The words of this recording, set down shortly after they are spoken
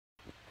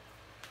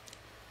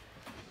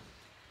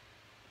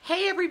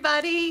Hey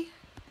everybody,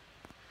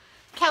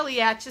 Kelly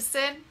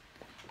Acheson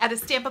at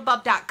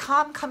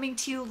stampinUp.com coming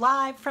to you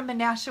live from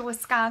Menasha,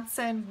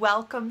 Wisconsin.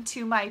 Welcome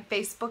to my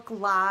Facebook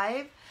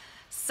Live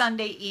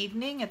Sunday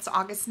evening. It's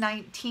August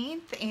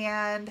 19th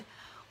and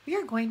we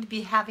are going to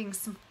be having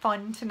some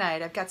fun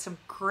tonight. I've got some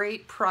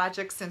great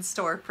projects in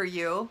store for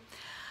you.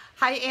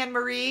 Hi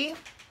Anne-Marie,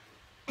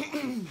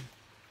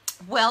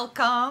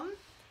 welcome.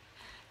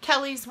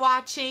 Kelly's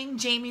watching,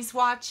 Jamie's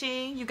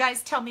watching. You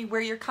guys tell me where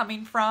you're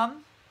coming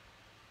from.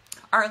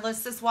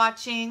 Arliss is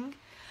watching.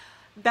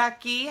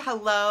 Becky,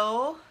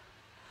 hello.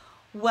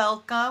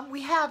 Welcome.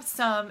 We have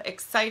some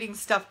exciting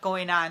stuff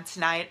going on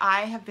tonight.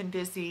 I have been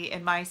busy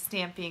in my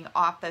stamping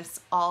office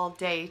all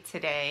day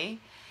today.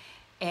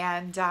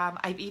 And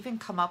I've even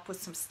come up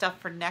with some stuff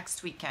for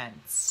next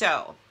weekend.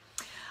 So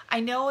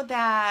I know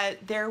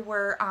that there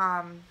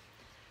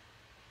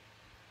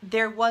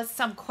was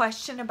some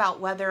question about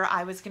whether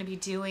I was going to be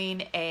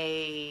doing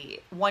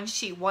a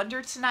one-sheet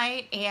wonder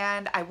tonight,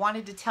 and I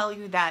wanted to tell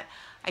you that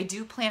I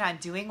do plan on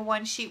doing a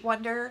one-sheet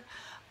wonder,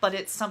 but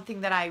it's something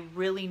that I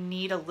really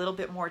need a little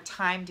bit more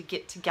time to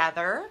get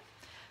together.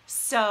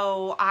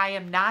 So I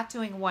am not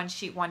doing a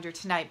one-sheet wonder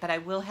tonight, but I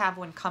will have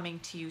one coming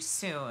to you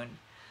soon.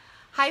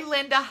 Hi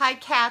Linda, hi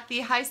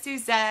Kathy, hi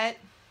Suzette,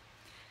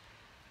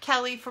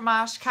 Kelly from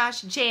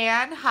Oshkosh,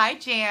 Jan, hi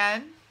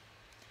Jan.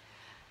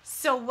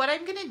 So what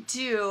I'm going to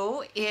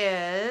do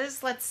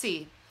is, let's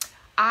see,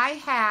 I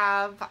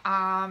have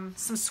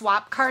some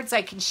swap cards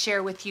I can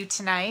share with you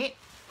tonight.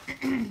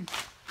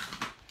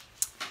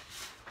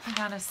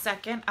 Hang on a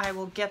second, I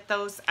will get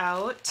those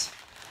out.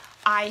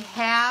 I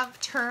have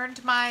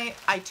turned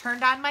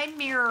on my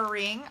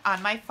mirroring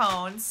on my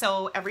phone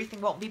so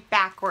everything won't be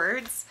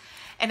backwards.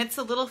 And it's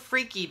a little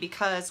freaky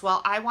because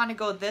while I want to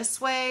go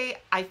this way,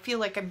 I feel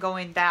like I'm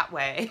going that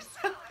way.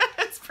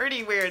 It's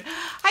pretty weird.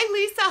 Hi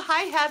Lisa,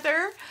 hi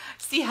Heather.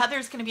 See,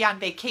 Heather's going to be on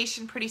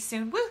vacation pretty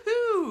soon.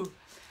 Woohoo!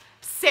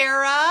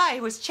 Sarah, I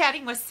was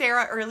chatting with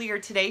Sarah earlier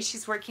today.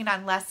 She's working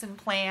on lesson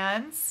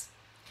plans.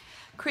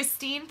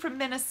 Christine from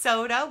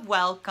Minnesota,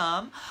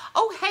 welcome.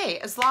 Oh, hey,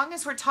 as long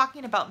as we're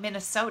talking about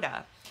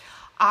Minnesota,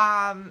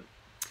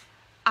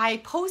 I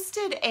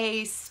posted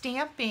a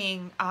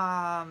stamping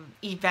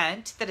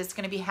event that is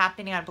going to be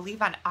happening, I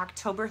believe, on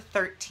October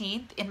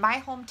 13th in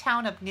my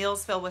hometown of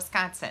Neillsville,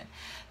 Wisconsin.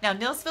 Now,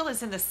 Neillsville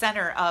is in the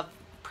center of,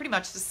 pretty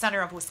much the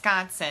center of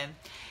Wisconsin,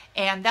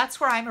 and that's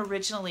where I'm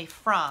originally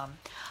from.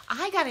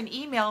 I got an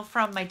email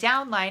from my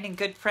downline and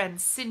good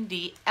friend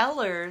Cindy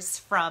Ellers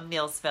from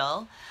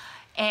Neillsville,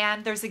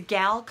 and there's a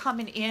gal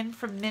coming in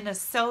from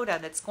Minnesota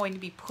that's going to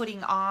be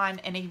putting on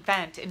an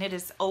event, and it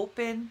is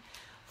open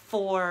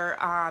for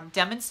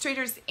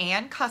demonstrators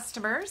and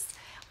customers.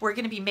 We're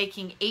going to be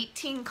making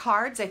 18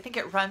 cards. I think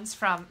it runs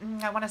from,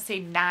 I want to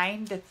say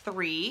 9 to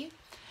 3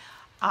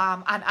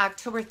 on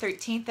October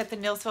 13th at the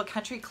Neillsville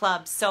Country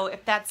Club. So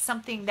if that's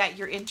something that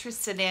you're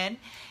interested in,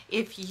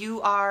 if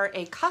you are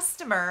a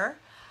customer,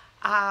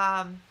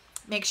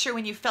 make sure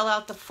when you fill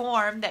out the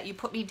form that you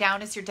put me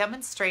down as your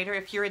demonstrator.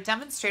 If you're a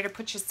demonstrator,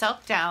 put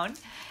yourself down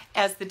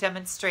as the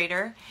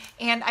demonstrator,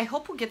 and I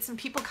hope we'll get some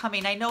people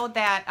coming. I know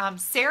that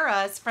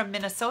Sarah's from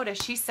Minnesota.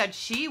 She said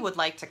she would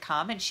like to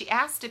come, and she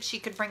asked if she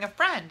could bring a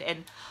friend,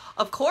 and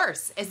of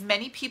course, as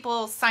many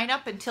people sign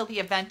up until the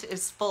event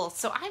is full.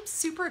 So I'm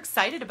super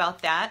excited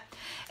about that,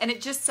 and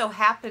it just so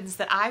happens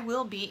that I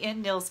will be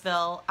in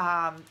Neillsville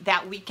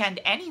that weekend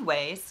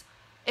anyways.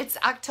 It's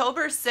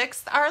October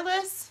 6th,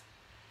 Arliss?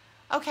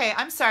 Okay,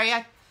 I'm sorry.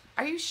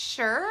 Are you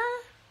sure?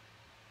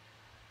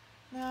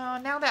 No,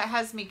 now that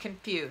has me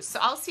confused. So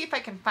I'll see if I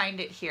can find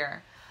it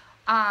here.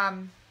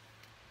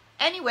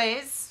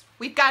 Anyways,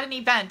 we've got an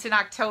event in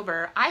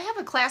October. I have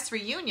a class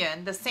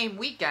reunion the same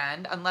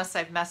weekend, unless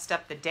I've messed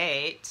up the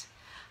date.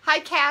 Hi,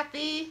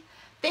 Kathy.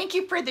 Thank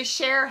you for the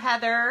share,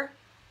 Heather.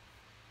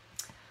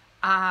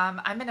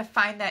 I'm going to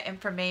find that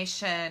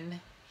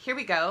information. Here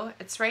we go.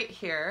 It's right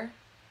here.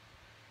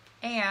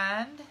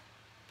 And,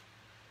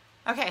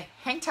 okay,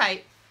 hang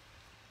tight.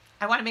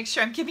 I want to make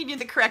sure I'm giving you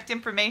the correct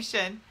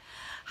information.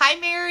 Hi,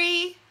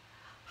 Mary.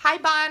 Hi,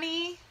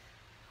 Bonnie.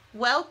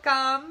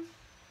 Welcome.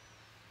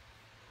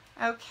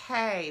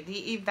 Okay,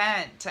 the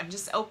event. I'm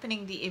just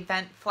opening the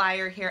event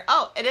flyer here.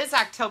 Oh, it is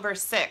October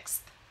 6th.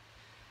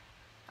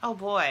 Oh,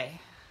 boy.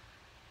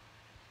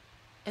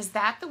 Is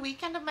that the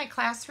weekend of my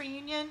class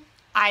reunion?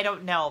 I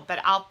don't know,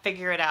 but I'll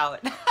figure it out.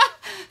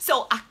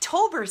 So,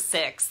 October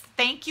 6th.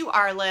 Thank you,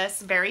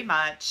 Arliss, very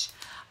much.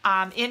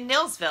 In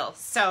Neillsville.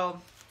 So,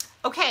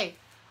 okay.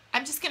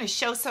 I'm just going to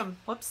show some,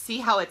 whoops, see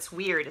how it's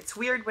weird. It's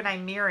weird when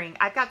I'm mirroring.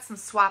 I've got some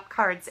swap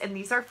cards, and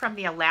these are from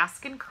the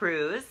Alaskan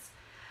cruise.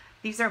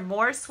 These are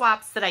more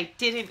swaps that I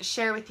didn't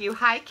share with you.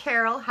 Hi,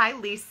 Carol. Hi,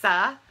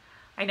 Lisa.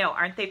 I know,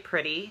 aren't they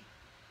pretty?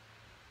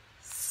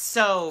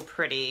 So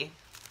pretty.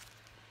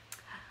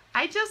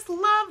 I just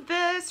love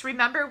this.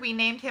 Remember, we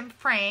named him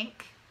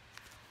Frank.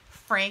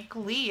 Frank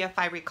Lee, if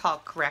I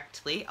recall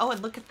correctly. Oh,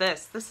 and look at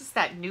this. This is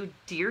that new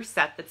deer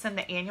set that's in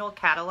the annual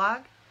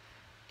catalog.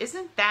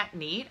 Isn't that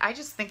neat? I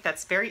just think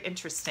that's very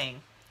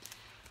interesting.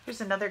 Here's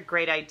another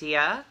great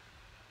idea.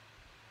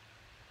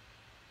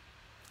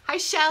 Hi,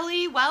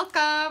 Shelly.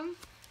 Welcome.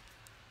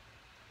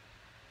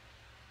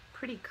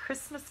 Pretty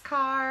Christmas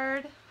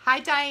card. Hi,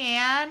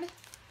 Diane.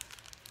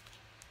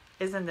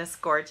 Isn't this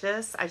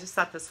gorgeous? I just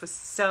thought this was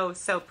so,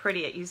 so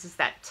pretty. It uses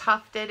that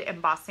tufted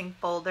embossing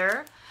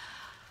folder.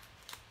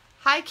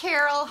 Hi,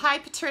 Carol. Hi,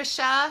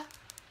 Patricia.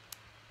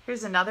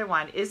 Here's another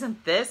one.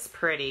 Isn't this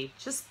pretty?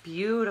 Just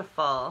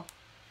beautiful.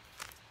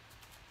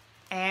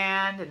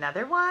 And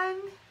another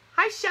one.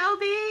 Hi,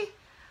 Shelby.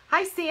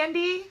 Hi,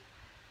 Sandy.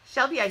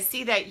 Shelby, I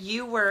see that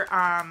you were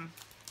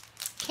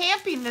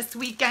camping this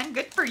weekend.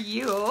 Good for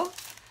you.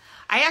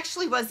 I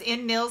actually was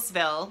in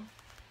Neillsville.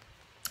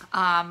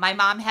 My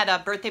mom had a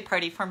birthday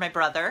party for my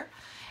brother,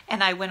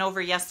 and I went over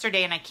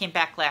yesterday and I came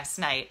back last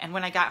night. And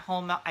when I got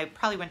home, I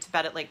probably went to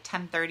bed at like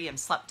 10:30 and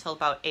slept till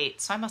about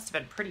 8. So I must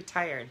have been pretty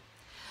tired.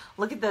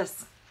 Look at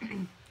this.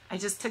 I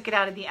just took it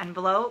out of the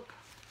envelope.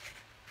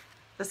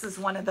 This is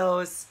one of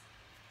those,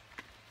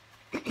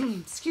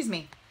 excuse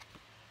me,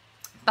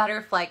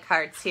 butterfly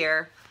cards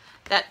here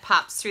that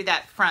pops through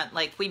that front.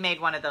 Like we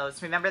made one of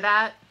those. Remember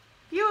that?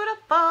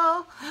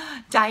 Beautiful.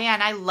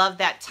 Diane, I love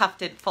that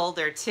tufted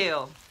folder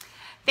too.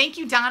 Thank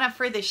you, Donna,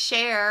 for the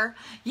share.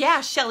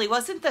 Yeah, Shelly,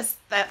 wasn't this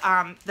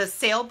the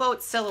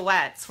sailboat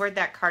silhouettes? Where'd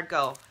that card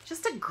go?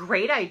 Just a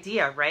great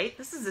idea, right?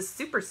 This is a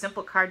super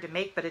simple card to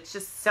make, but it's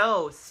just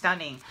so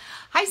stunning.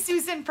 Hi,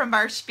 Susan from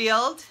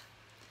Marshfield.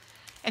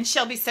 And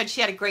Shelby said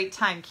she had a great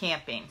time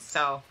camping,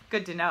 so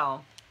good to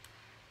know.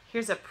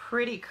 Here's a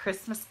pretty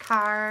Christmas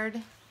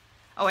card.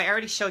 Oh, I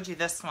already showed you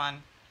this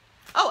one.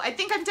 Oh, I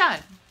think I'm done.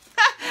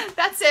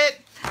 That's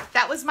it.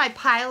 That was my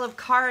pile of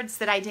cards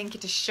that I didn't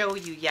get to show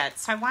you yet.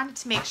 So I wanted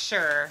to make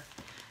sure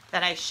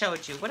that I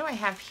showed you. What do I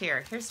have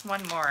here? Here's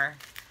one more.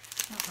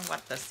 I don't know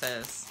what this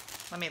is.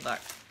 Let me look.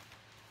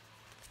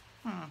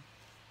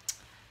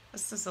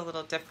 This is a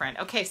little different.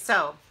 Okay,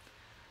 so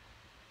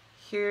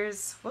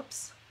here's,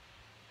 whoops.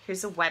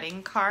 Here's a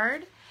wedding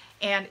card.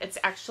 And it's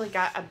actually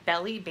got a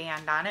belly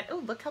band on it. Oh,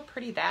 look how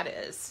pretty that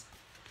is.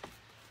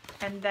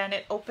 And then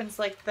it opens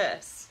like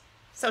this.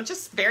 So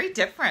just very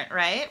different,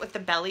 right? With the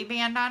belly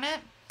band on it.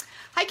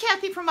 Hi,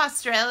 Kathy from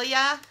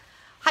Australia.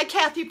 Hi,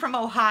 Kathy from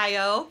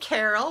Ohio.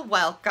 Carol,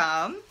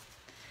 welcome.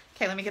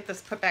 Okay, let me get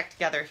this put back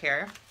together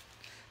here.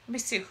 Let me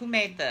see, who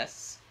made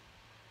this?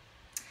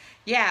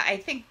 Yeah, I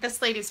think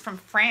this lady's from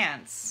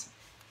France.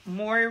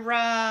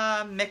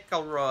 Moira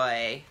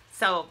McElroy.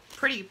 So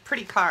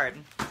pretty card.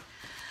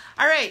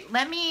 All right,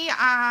 let me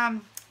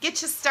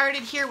get you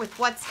started here with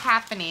what's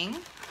happening.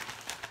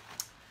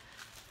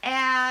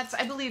 At,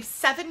 I believe,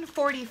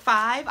 7:45,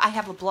 I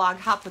have a blog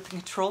hop with the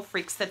Control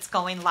Freaks that's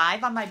going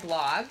live on my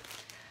blog.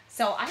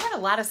 So I had a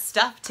lot of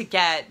stuff to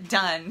get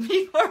done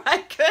before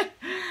I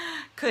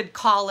could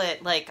call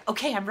it like,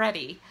 okay, I'm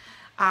ready.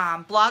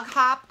 Blog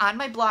hop on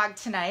my blog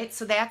tonight,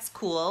 so that's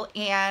cool.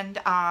 And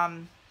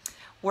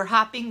we're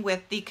hopping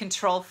with the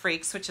Control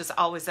Freaks, which is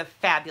always a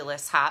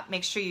fabulous hop.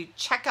 Make sure you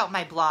check out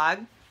my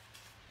blog.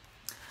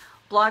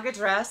 Blog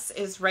address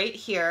is right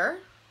here.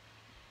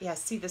 Yeah,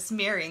 see, this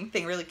mirroring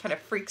thing really kind of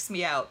freaks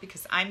me out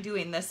because I'm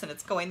doing this and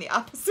it's going the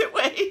opposite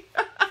way.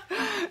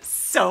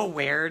 So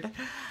weird.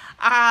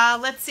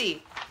 Let's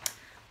see.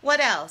 What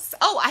else?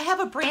 Oh, I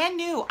have a brand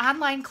new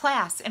online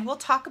class, and we'll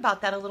talk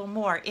about that a little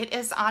more. It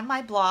is on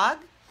my blog,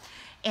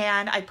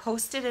 and I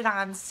posted it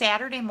on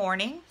Saturday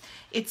morning.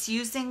 It's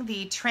using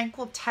the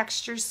Tranquil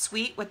Textures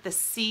suite with the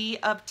Sea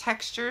of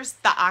Textures,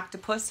 the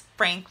octopus,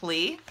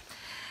 frankly.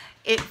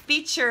 It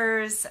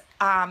features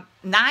 9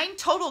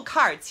 total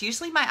cards.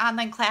 Usually my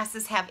online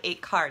classes have 8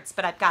 cards,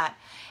 but I've got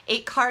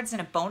 8 cards and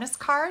a bonus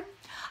card.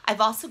 I've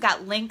also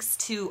got links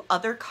to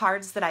other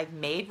cards that I've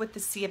made with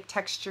the Sea of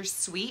Textures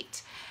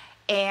suite.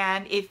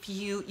 And if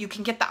you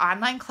can get the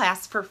online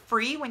class for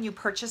free when you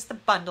purchase the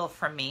bundle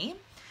from me.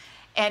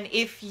 And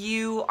if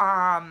you,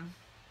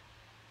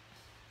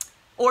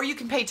 or you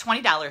can pay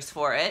 $20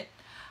 for it.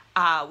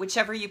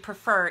 Whichever you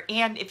prefer.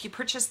 And if you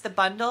purchase the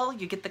bundle,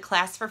 you get the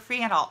class for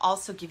free, and I'll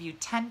also give you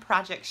 10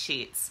 project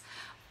sheets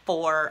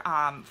for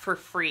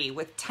free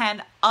with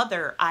 10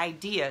 other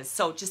ideas.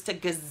 So just a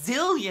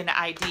gazillion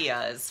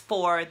ideas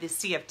for the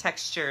Sea of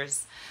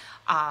Textures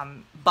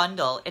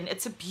bundle. And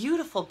it's a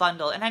beautiful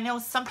bundle. And I know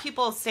some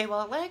people say,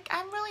 well, like,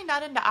 I'm really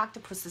not into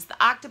octopuses.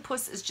 The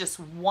octopus is just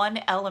one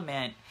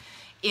element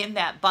in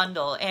that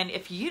bundle. And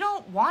if you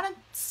don't want to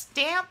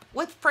stamp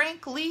with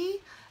Frank Lee,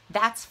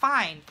 that's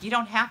fine. You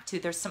don't have to.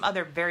 There's some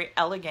other very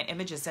elegant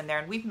images in there,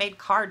 and we've made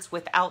cards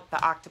without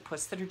the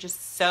octopus that are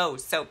just so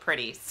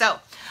pretty. So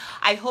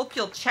I hope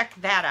you'll check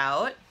that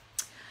out.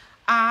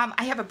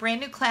 I have a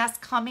brand new class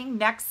coming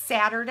next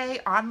Saturday,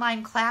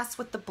 online class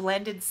with the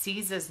Blended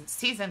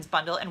Seasons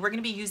bundle, and we're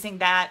going to be using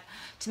that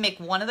to make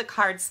one of the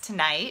cards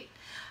tonight.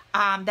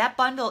 That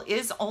bundle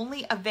is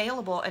only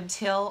available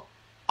until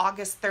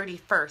August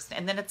 31st,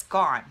 and then it's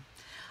gone.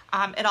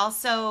 It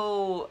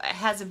also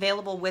has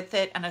available with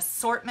it an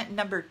assortment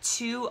number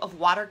 2 of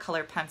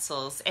watercolor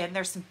pencils, and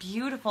there's some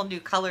beautiful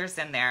new colors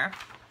in there.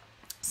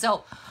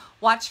 So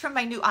watch for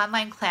my new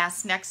online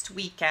class next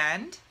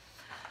weekend.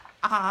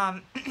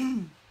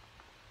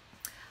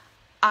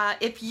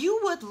 if you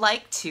would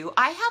like to,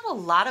 I have a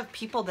lot of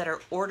people that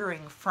are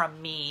ordering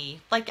from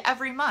me like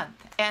every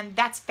month, and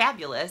that's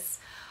fabulous.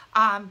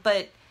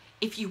 But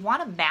if you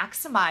want to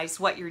maximize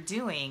what you're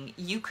doing,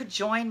 you could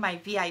join my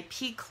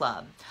VIP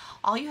club.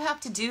 All you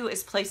have to do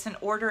is place an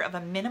order of a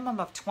minimum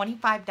of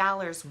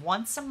 $25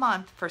 once a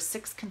month for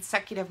 6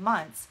 consecutive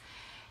months,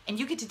 and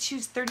you get to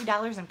choose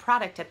 $30 in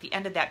product at the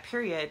end of that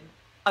period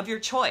of your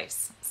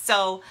choice.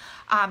 So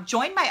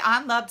join my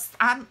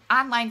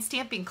online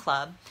stamping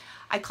club.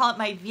 I call it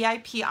my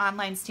VIP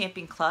online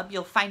stamping club.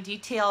 You'll find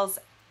details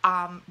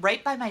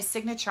right by my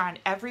signature on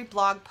every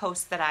blog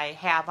post that I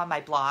have on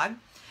my blog.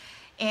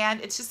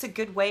 And it's just a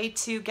good way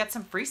to get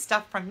some free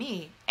stuff from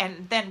me.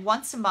 And then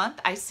once a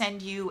month, I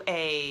send you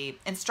a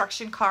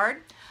instruction card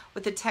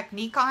with a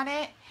technique on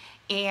it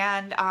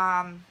and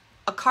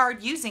a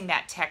card using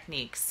that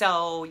technique.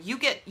 So you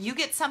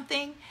get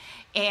something,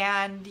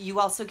 and you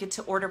also get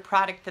to order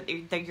product that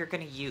you're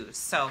going to use.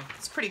 So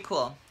it's pretty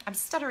cool. I'm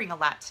stuttering a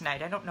lot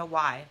tonight. I don't know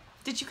why.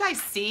 Did you guys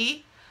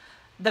see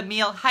the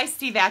meal? Hi,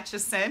 Steve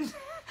Acheson.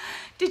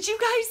 Did you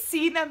guys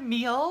see the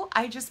meal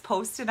I just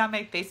posted on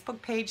my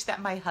Facebook page that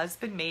my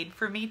husband made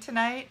for me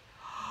tonight?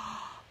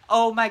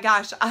 Oh my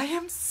gosh, I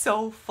am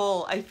so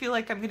full. I feel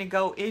like I'm going to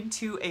go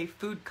into a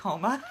food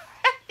coma.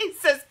 He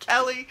says,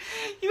 Kelly,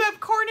 you have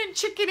corn and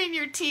chicken in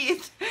your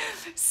teeth.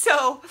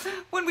 So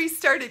when we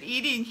started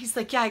eating, he's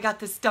like, yeah, I got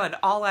this done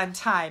all on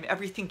time.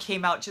 Everything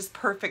came out just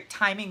perfect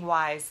timing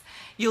wise.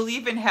 You'll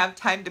even have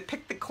time to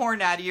pick the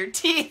corn out of your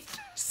teeth.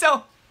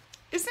 So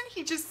isn't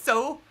he just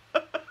so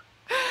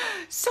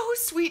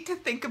sweet to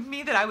think of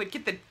me that I would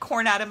get the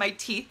corn out of my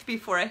teeth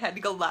before I had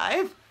to go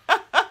live?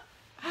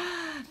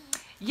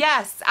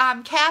 Yes,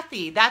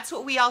 Kathy, that's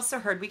what we also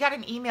heard. We got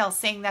an email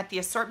saying that the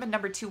assortment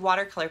number 2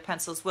 watercolor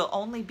pencils will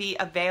only be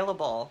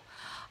available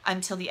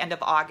until the end of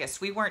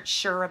August. We weren't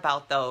sure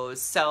about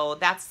those, so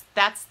that's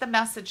the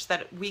message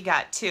that we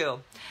got too.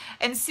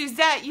 And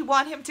Suzette, you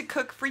want him to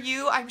cook for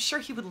you? I'm sure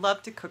he would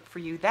love to cook for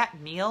you. That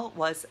meal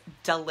was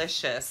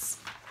delicious.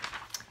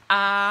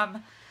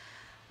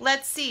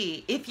 Let's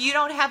see, if you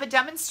don't have a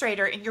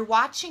demonstrator and you're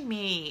watching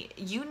me,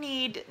 you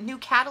need new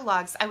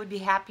catalogs, I would be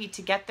happy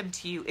to get them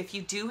to you. If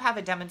you do have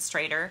a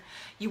demonstrator,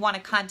 you want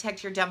to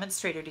contact your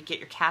demonstrator to get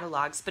your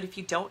catalogs. But if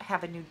you don't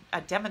have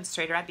a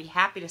demonstrator, I'd be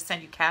happy to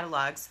send you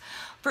catalogs.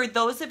 For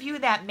those of you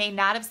that may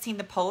not have seen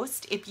the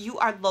post, if you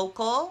are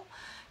local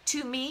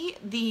to me,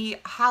 the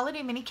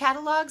holiday mini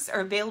catalogs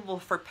are available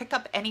for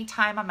pickup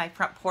anytime on my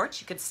front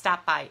porch. You can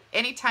stop by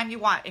anytime you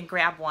want and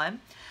grab one.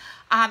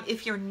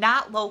 If you're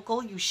not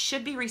local, you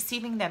should be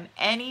receiving them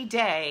any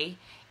day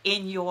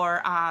in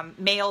your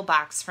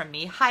mailbox from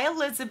me. Hi,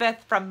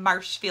 Elizabeth from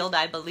Marshfield,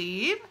 I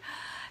believe.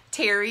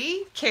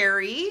 Terry,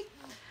 Carrie.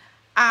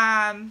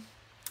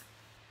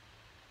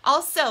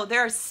 Also, there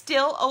are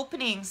still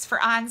openings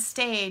for On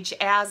Stage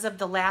as of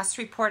the last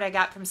report I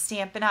got from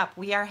Stampin' Up.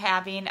 We are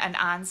having an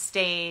On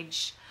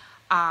Stage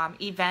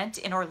event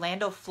in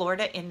Orlando,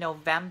 Florida in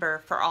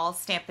November for all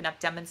Stampin' Up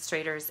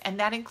demonstrators, and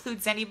that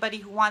includes anybody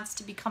who wants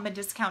to become a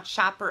discount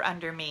shopper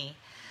under me.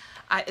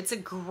 It's a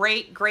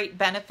great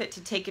benefit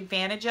to take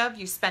advantage of.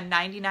 You spend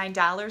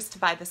 $99 to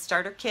buy the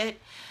starter kit.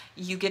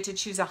 You get to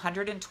choose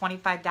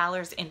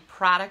 $125 in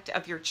product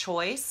of your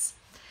choice,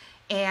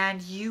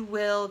 and you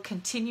will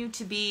continue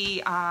to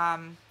be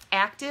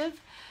active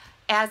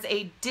as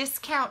a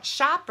discount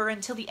shopper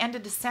until the end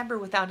of December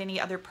without any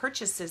other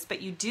purchases,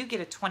 but you do get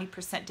a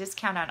 20%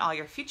 discount on all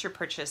your future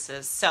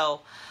purchases.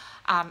 So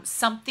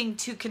something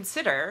to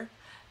consider,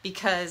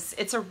 because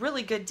it's a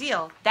really good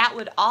deal. That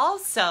would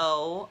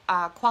also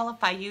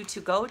qualify you to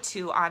go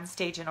to On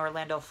Stage in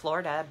Orlando,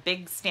 Florida,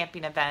 big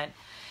stamping event.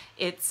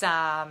 It's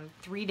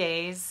 3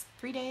 days,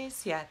 3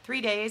 days? Yeah,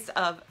 3 days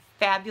of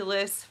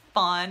fabulous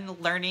fun,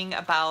 learning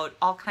about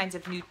all kinds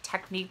of new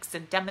techniques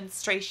and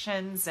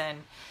demonstrations,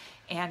 and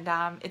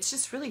it's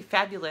just really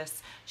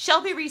fabulous.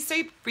 Shelby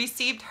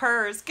received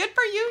hers. Good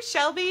for you,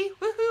 Shelby.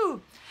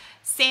 Woohoo.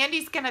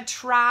 Sandy's going to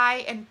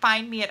try and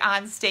find me at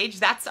On Stage.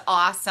 That's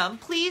awesome.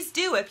 Please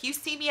do. If you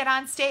see me at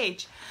On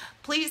Stage,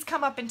 please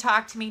come up and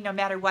talk to me no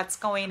matter what's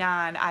going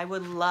on. I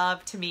would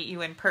love to meet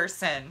you in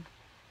person.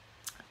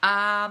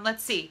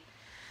 Let's see.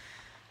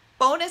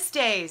 Bonus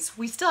days.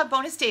 We still have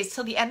bonus days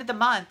till the end of the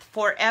month.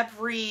 For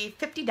every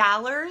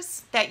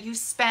 $50 that you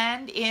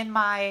spend in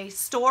my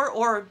store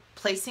or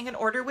placing an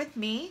order with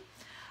me,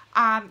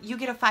 you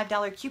get a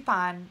 $5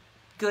 coupon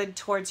good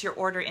towards your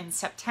order in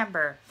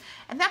September.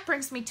 And that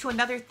brings me to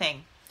another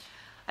thing,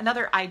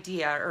 another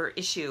idea or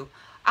issue.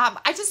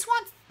 I just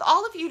want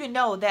all of you to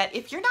know that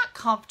if you're not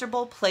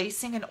comfortable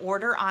placing an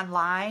order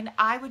online,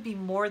 I would be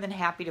more than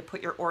happy to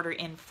put your order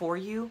in for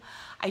you.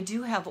 I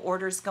do have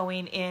orders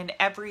going in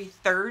every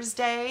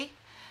Thursday.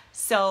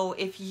 So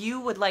if you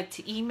would like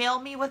to email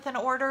me with an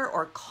order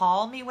or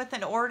call me with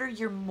an order,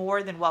 you're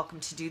more than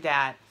welcome to do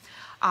that.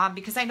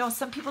 Because I know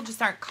some people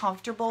just aren't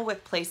comfortable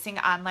with placing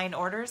online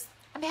orders.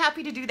 I'm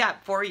happy to do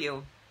that for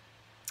you.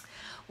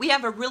 We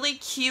have a really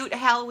cute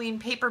Halloween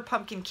paper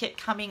pumpkin kit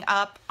coming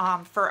up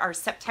for our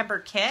September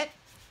kit.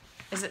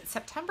 Is it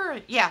September?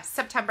 Yeah,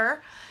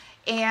 September.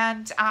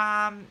 And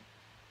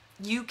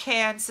you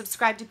can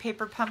subscribe to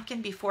Paper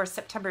Pumpkin before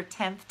September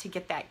 10th to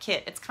get that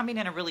kit. It's coming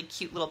in a really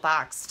cute little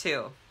box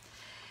too.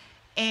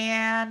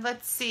 And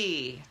let's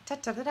see.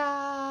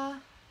 Da-da-da-da.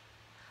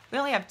 We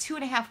only have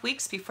 2.5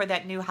 weeks before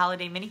that new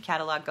holiday mini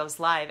catalog goes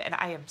live, and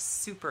I am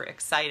super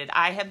excited.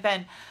 I have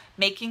been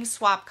making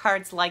swap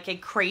cards like a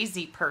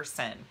crazy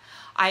person.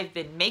 I've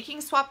been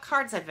making swap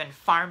cards. I've been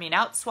farming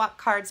out swap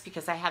cards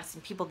because I have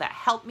some people that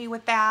help me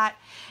with that.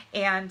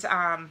 And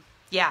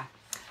yeah,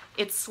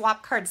 it's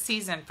swap card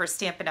season for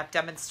Stampin' Up!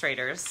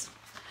 Demonstrators.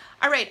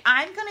 All right,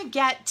 I'm going to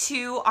get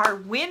to our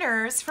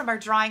winners from our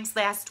drawings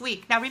last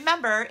week. Now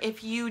remember,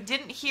 if you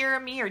didn't hear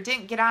me or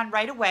didn't get on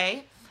right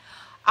away,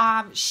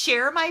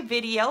 share my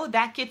video.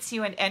 That gets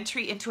you an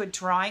entry into a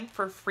drawing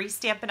for a free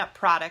Stampin' Up!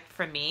 Product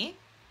from me.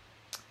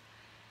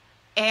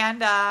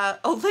 And,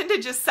 oh, Linda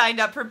just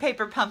signed up for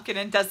Paper Pumpkin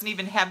and doesn't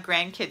even have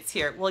grandkids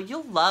here. Well,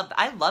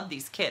 I love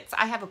these kits.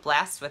 I have a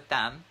blast with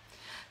them.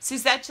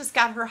 Suzette just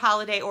got her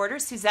holiday order.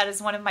 Suzette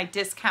is one of my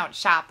discount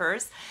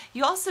shoppers.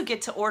 You also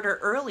get to order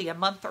early, a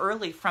month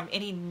early, from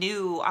any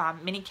new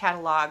mini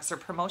catalogs or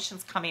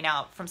promotions coming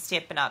out from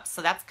Stampin' Up!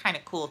 So that's kind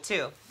of cool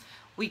too.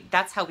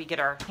 That's how we get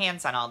our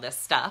hands on all this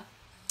stuff.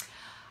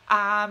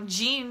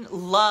 Jean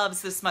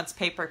loves this month's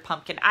Paper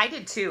Pumpkin. I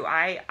did too.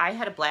 I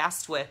had a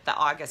blast with the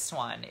August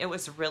one. It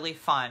was really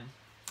fun.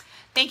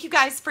 Thank you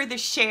guys for the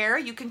share.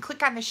 You can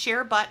click on the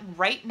share button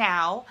right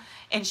now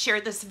and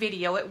share this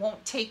video. It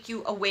won't take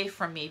you away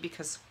from me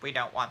because we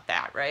don't want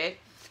that, right?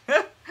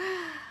 All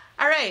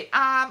right.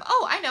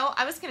 Oh, I know.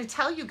 I was going to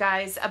tell you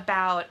guys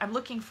about, I'm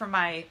looking for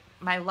my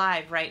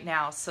live right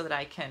now so that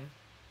I can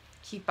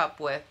keep up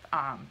with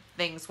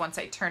things once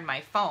I turn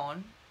my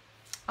phone.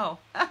 Oh,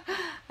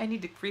 I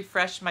need to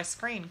refresh my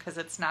screen because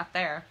it's not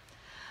there.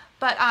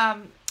 But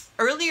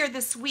earlier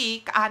this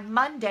week on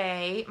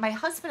Monday, my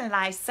husband and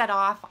I set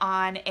off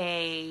on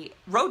a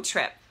road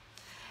trip.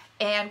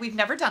 And we've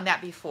never done that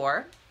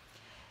before.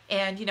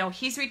 And, you know,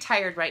 he's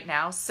retired right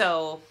now,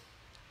 so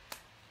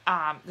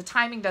the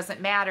timing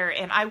doesn't matter.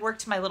 And I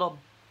worked my little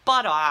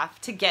butt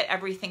off to get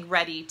everything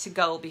ready to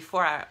go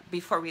before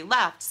we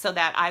left so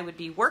that I would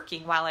be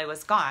working while I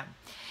was gone.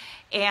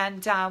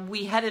 And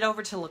we headed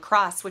over to La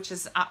Crosse, which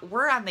is,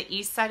 we're on the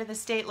east side of the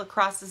state. La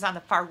Crosse is on the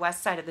far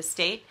west side of the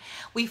state.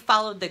 We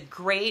followed the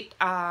Great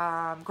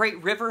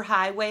River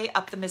Highway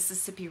up the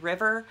Mississippi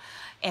River.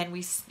 And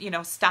we, you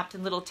know, stopped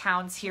in little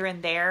towns here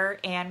and there.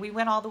 And we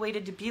went all the way to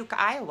Dubuque,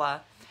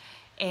 Iowa.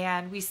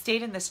 And we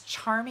stayed in this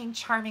charming,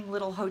 charming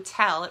little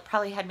hotel. It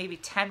probably had maybe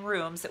 10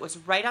 rooms. It was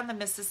right on the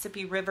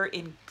Mississippi River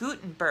in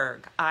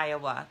Gutenberg,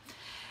 Iowa.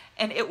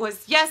 And it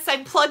was, yes,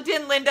 I'm plugged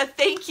in, Linda.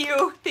 Thank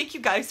you. Thank you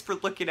guys for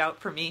looking out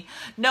for me.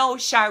 No,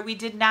 Shar, we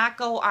did not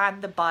go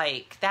on the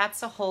bike.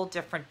 That's a whole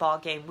different ball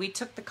game. We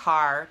took the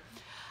car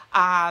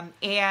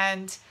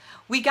and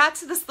we got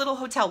to this little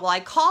hotel. Well,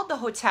 I called the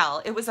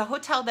hotel. It was a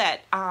hotel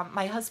that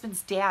my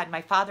husband's dad,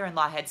 my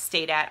father-in-law, had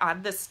stayed at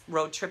on this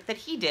road trip that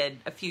he did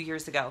a few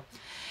years ago.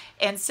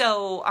 And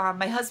so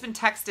my husband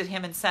texted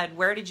him and said,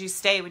 where did you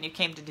stay when you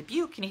came to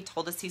Dubuque? And he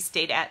told us he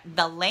stayed at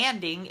The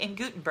Landing in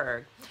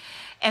Gutenberg.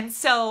 And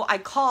so I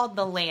called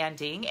The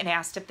Landing and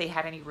asked if they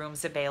had any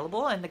rooms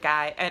available. And the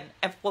guy,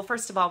 well,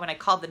 first of all, when I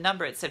called the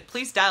number, it said,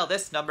 please dial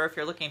this number if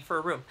you're looking for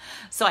a room.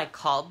 So I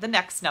called the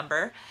next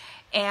number.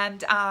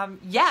 And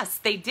yes,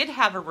 they did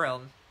have a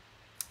room.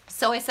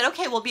 So I said,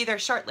 okay, we'll be there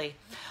shortly.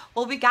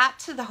 Well, we got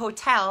to the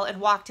hotel and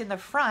walked in the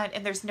front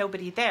and there's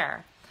nobody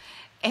there.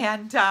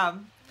 And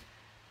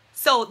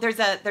so there's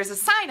a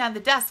sign on the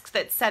desk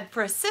that said,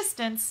 for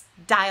assistance,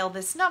 dial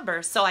this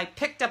number. So I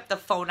picked up the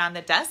phone on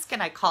the desk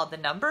and I called the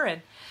number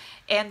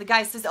and the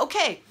guy says,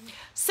 okay,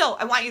 so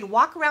I want you to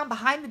walk around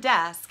behind the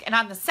desk and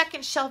on the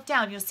second shelf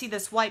down, you'll see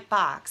this white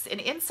box. And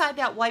inside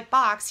that white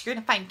box, you're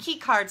going to find key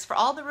cards for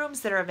all the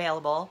rooms that are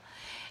available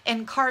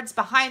and cards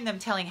behind them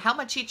telling how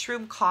much each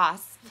room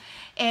costs.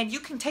 And you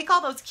can take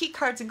all those key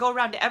cards and go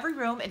around to every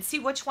room and see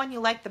which one you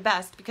like the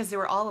best because they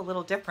were all a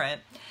little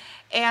different.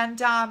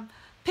 And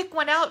pick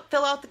one out,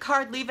 fill out the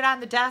card, leave it on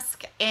the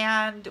desk,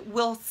 and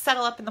we'll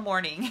settle up in the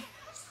morning.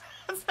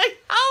 It's like,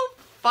 how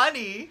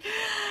funny.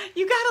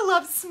 You gotta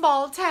love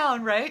small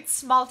town, right?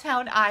 Small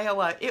town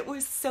Iowa. It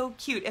was so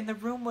cute, and the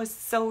room was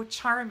so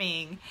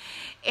charming.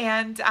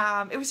 And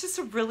it was just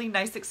a really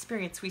nice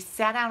experience. We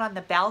sat out on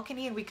the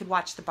balcony, and we could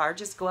watch the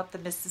barges go up the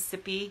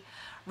Mississippi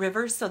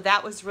River, so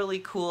that was really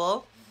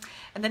cool.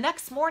 And the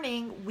next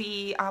morning,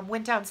 we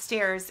went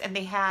downstairs, and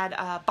they had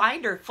a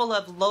binder full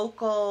of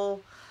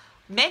local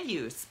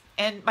menus.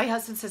 And my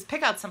husband says,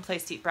 pick out some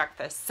place to eat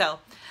breakfast. So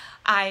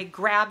I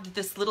grabbed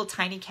this little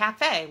tiny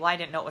cafe. Well, I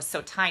didn't know it was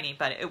so tiny,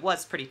 but it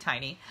was pretty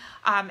tiny.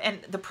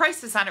 And the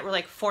prices on it were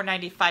like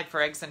 $4.95 for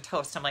eggs and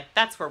toast. I'm like,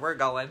 that's where we're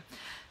going.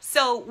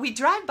 So we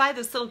drive by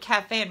this little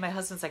cafe and my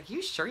husband's like,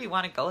 you sure you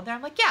want to go there?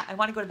 I'm like, yeah, I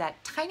want to go to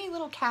that tiny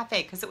little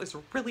cafe because it was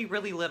really,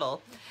 really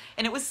little.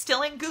 And it was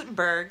still in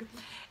Gutenberg.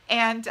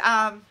 And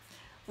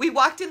we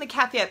walked in the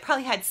cafe. It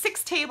probably had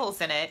 6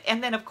 tables in it.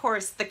 And then, of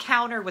course, the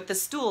counter with the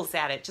stools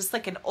at it, just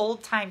like an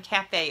old-time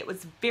cafe. It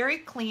was very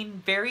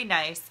clean, very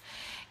nice.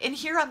 And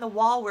here on the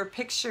wall were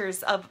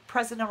pictures of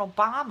President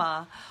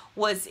Obama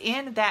was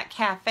in that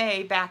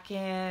cafe back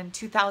in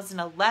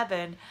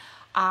 2011,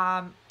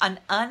 an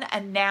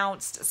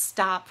unannounced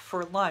stop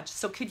for lunch.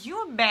 So could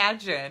you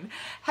imagine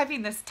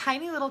having this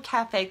tiny little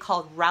cafe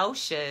called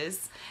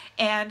Rausch's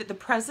and the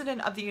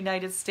President of the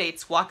United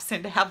States walks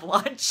in to have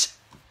lunch?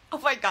 Oh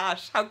my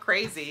gosh, how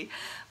crazy.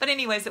 But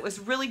anyways, it was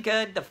really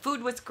good. The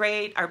food was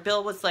great. Our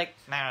bill was like,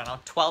 I don't know,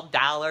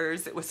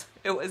 $12.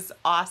 It was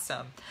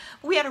awesome.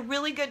 We had a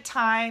really good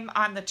time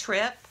on the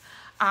trip.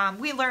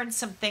 We learned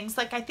some things.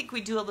 Like, I think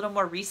we do a little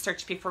more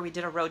research before we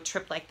did a road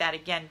trip like that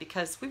again,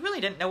 because we really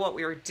didn't know what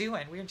we were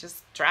doing. We were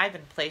just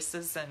driving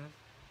places and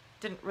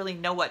didn't really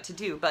know what to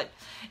do. But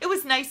it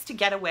was nice to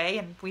get away,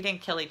 and we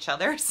didn't kill each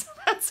other, so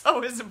that's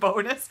always a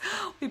bonus.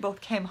 We both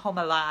came home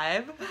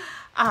alive.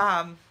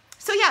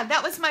 So yeah,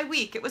 that was my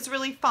week. It was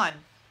really fun.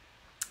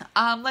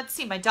 Let's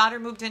see, my daughter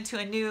moved into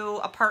a new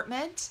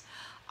apartment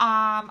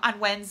on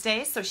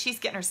Wednesday, so she's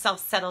getting herself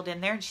settled in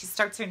there, and she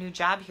starts her new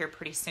job here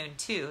pretty soon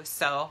too.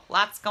 So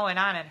lots going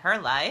on in her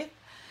life.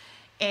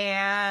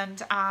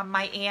 And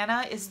my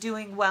Anna is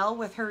doing well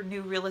with her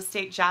new real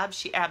estate job.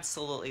 She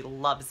absolutely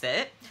loves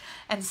it.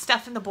 And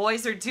Steph and the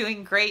boys are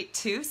doing great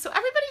too. So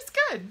everybody's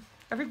good.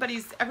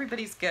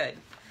 Everybody's good.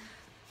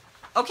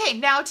 Okay,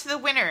 now to the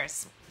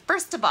winners.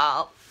 First of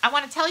all, I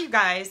want to tell you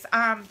guys,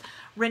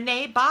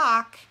 Renee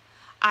Bach,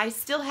 I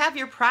still have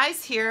your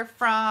prize here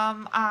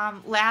from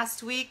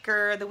last week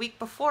or the week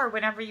before,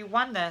 whenever you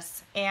won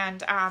this.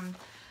 And,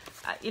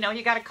 you know,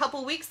 you got a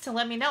couple weeks to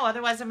let me know.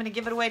 Otherwise, I'm going to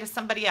give it away to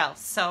somebody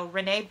else. So,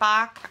 Renee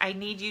Bach, I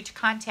need you to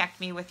contact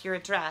me with your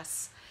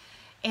address.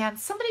 And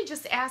somebody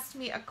just asked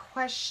me a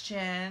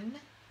question,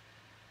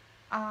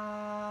 and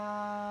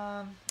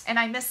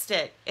I missed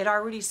it. It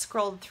already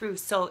scrolled through.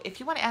 So, if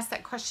you want to ask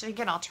that question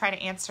again, I'll try to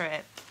answer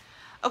it.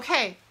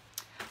 Okay,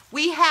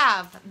 we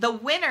have the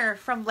winner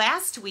from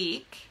last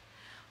week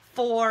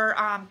for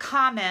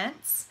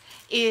comments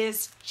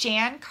is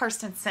Jan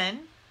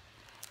Carstensen.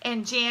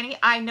 And Janny,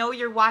 I know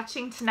you're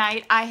watching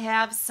tonight. I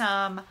have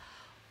some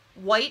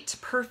white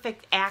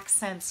perfect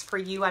accents for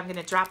you. I'm going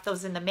to drop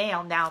those in the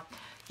mail. Now,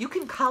 you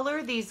can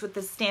color these with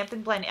the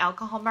Stampin' Blend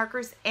alcohol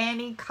markers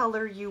any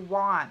color you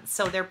want.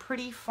 So they're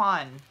pretty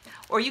fun.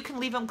 Or you can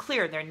leave them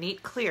clear. They're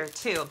neat clear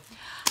too.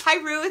 Hi,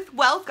 Ruth.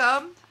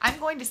 Welcome. I'm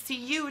going to see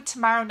you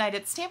tomorrow night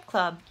at Stamp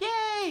Club.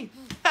 Yay!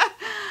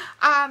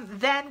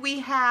 Then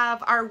we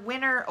have our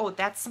winner. Oh,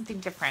 that's something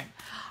different.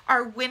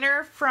 Our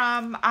winner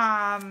from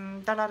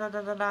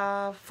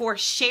for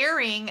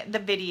sharing the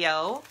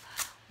video.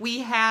 We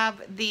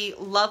have the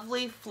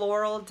lovely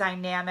floral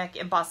dynamic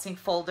embossing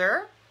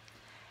folder.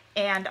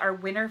 And our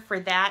winner for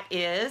that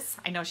is,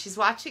 I know she's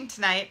watching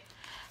tonight,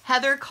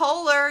 Heather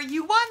Kohler.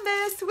 You won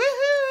this.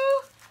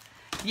 Woohoo!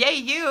 Yay,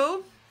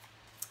 you.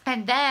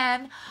 And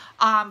then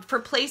for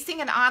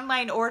placing an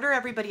online order,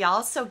 everybody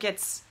also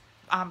gets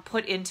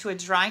put into a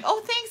drawing.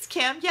 Oh, thanks,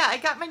 Kim. Yeah, I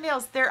got my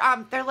nails. They're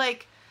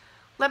like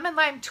lemon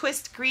lime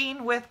twist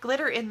green with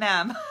glitter in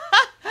them.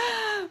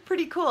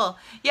 Pretty cool.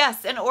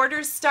 Yes, and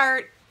orders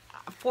start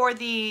for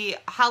the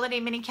holiday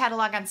mini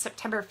catalog on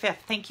September 5th.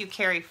 Thank you,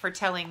 Carrie, for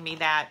telling me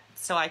that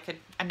so I could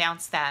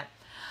announce that.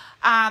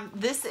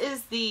 This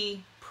is the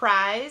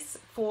prize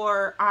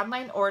for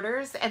online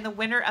orders, and the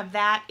winner of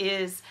that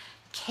is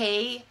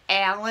Kay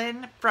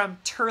Allen from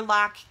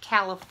Turlock,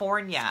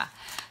 California.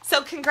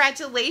 So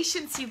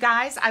congratulations, you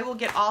guys. I will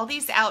get all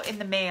these out in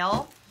the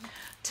mail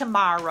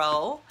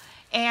tomorrow.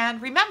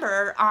 And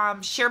remember,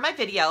 share my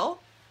video.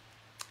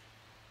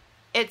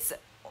 It's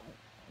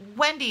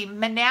Wendy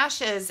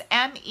Menasha's,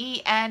 M-E-N-A-S-H-A,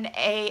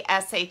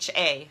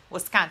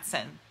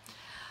 Wisconsin.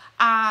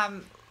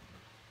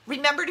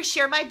 Remember to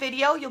share my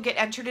video. You'll get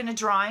entered in a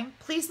drawing.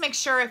 Please make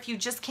sure if you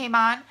just came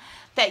on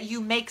that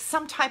you make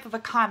some type of a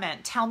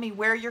comment. Tell me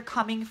where you're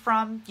coming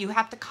from. You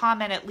have to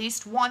comment at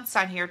least once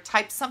on here.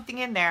 Type something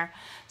in there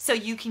so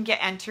you can get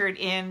entered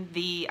in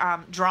the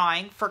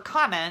drawing for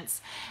comments.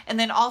 And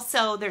then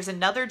also there's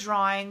another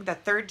drawing, the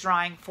third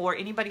drawing, for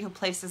anybody who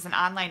places an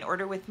online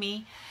order with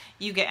me.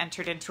 You get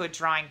entered into a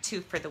drawing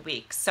too for the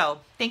week.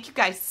 So thank you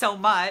guys so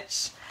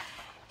much.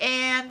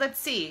 And let's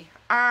see.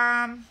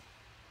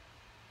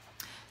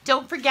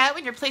 Don't forget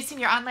when you're placing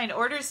your online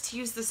orders to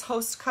use this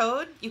host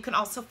code. You can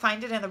also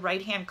find it in the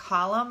right-hand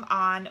column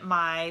on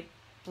my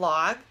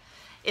blog.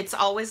 It's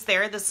always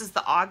there. This is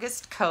the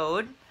August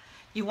code.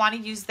 You want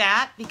to use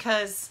that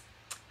because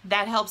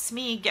that helps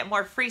me get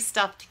more free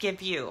stuff to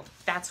give you.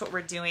 That's what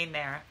we're doing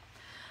there.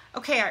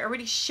 Okay, I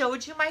already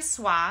showed you my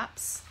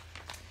swaps.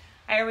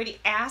 I already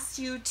asked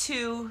you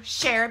to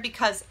share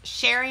because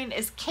sharing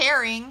is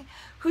caring.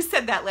 Who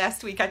said that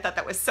last week? I thought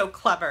that was so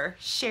clever.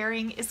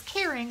 Sharing is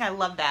caring. I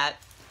love that.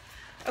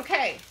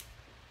 Okay,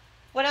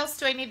 what else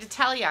do I need to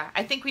tell you?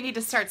 I think we need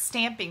to start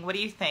stamping. What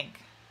do you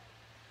think?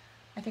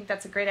 I think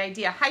that's a great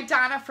idea. Hi,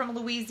 Donna from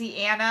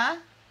Louisiana.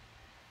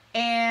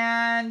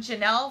 And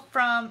Janelle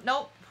from,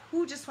 nope,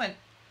 who just went?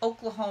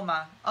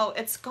 Oklahoma. Oh,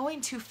 it's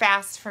going too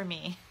fast for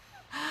me.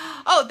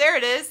 Oh, there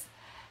it is.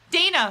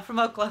 Dana from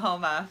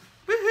Oklahoma.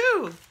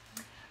 Woohoo.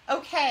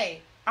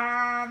 Okay,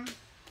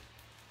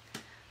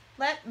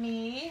 let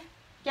me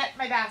get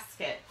my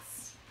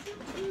baskets.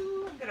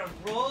 I'm gonna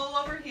roll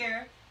over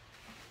here.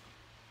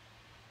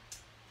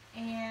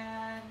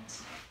 And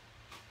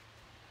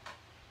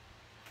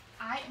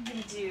I am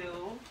gonna do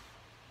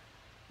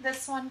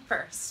this one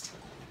first.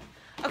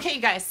 Okay,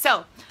 you guys,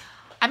 so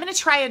I'm gonna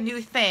try a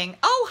new thing.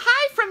 Oh,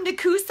 hi from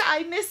Nakusa.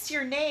 I missed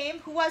your name.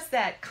 Who was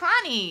that?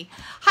 Connie.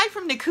 Hi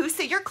from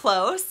Nakusa. You're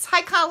close.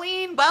 Hi,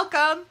 Colleen.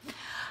 Welcome.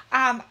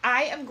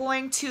 I am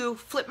going to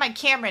flip my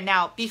camera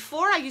now.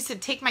 Before, I used to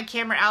take my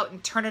camera out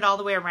and turn it all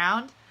the way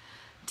around.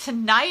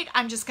 Tonight,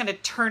 I'm just going to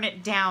turn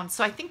it down.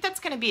 So I think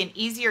that's going to be an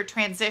easier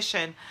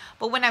transition.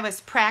 But when I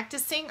was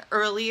practicing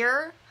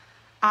earlier,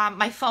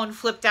 my phone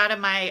flipped out of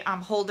my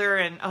holder,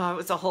 and it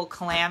was a whole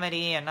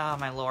calamity, and oh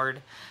my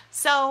Lord.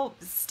 So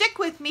stick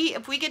with me.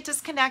 If we get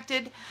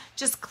disconnected,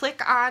 just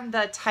click on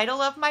the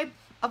title of my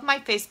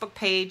Facebook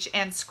page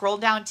and scroll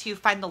down to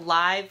find the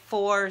live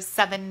for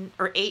 7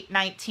 or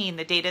 8/19.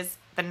 The date is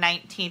the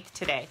 19th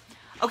today.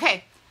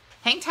 Okay,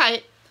 hang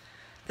tight.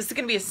 This is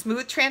going to be a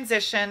smooth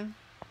transition.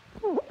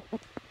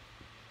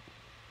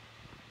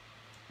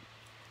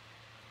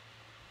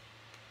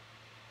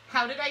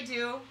 How did I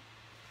do?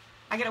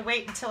 I gotta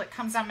wait until it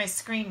comes on my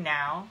screen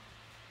now.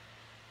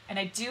 And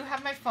I do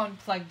have my phone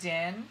plugged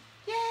in.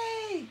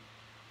 Yay!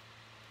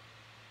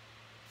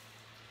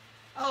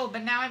 Oh,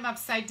 but now I'm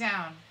upside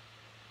down.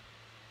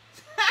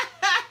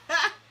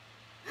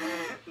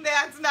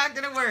 That's not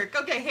gonna work.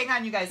 Okay, hang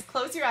on, you guys.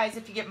 Close your eyes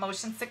if you get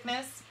motion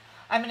sickness.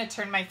 I'm gonna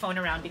turn my phone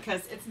around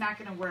because it's not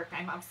gonna work.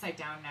 I'm upside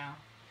down now.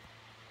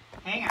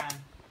 Hang on.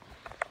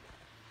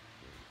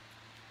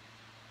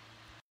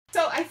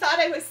 So I thought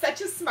I was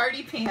such a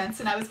smarty pants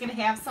and I was gonna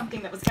have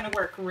something that was gonna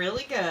work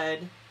really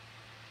good.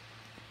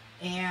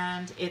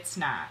 And it's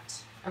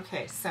not.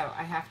 Okay, so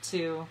I have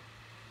to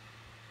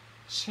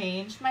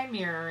change my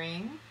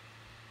mirroring.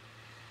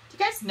 Do you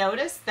guys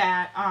notice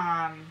that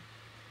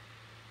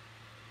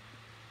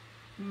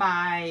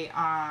my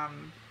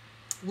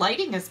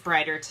lighting is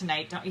brighter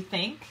tonight, don't you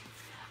think?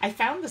 I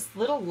found this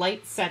little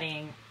light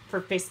setting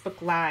for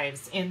Facebook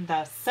Lives in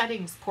the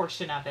settings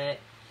portion of it.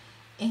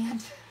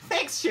 And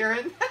thanks,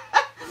 Sharon.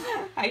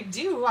 I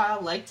do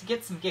like to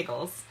get some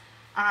giggles.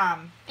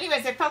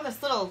 Anyways, I found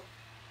this little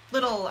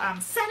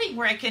setting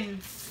where I can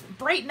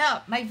brighten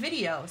up my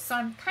video. So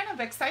I'm kind of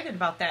excited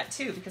about that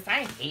too, because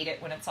I hate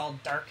it when it's all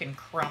dark and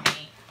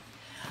crummy.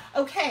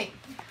 Okay,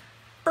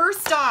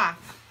 first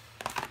off,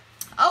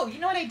 oh, you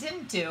know what I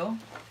didn't do?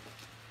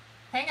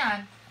 Hang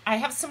on. I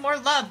have some more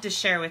love to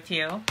share with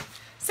you.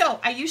 So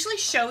I usually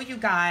show you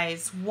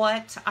guys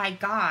what I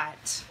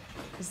got.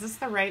 Is this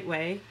the right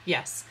way?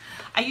 Yes.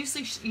 I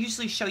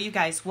usually show you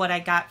guys what I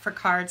got for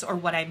cards or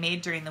what I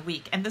made during the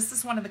week. And this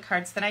is one of the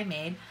cards that I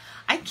made.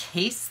 I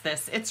cased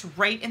this. It's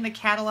right in the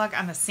catalog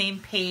on the same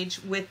page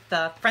with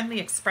the Friendly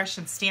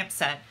Expression stamp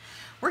set.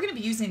 We're going to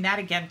be using that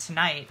again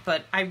tonight,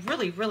 but I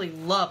really, really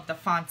love the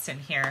fonts in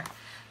here.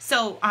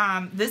 So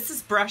this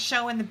is Brush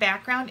Show in the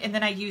background, and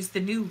then I used the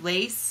new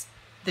lace,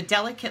 the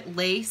Delicate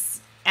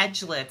Lace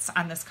Edgelits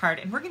on this card,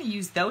 and we're going to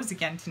use those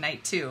again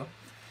tonight too.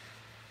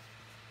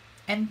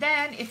 And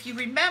then, if you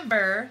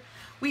remember,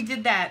 we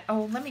did that.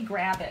 Oh, let me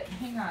grab it.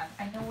 Hang on.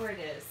 I know where it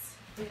is.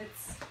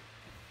 It's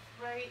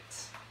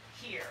right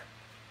here.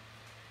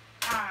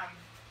 I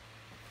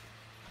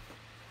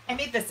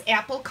made this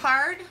apple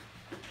card.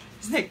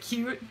 Isn't that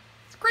cute?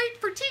 It's great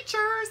for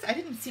teachers. I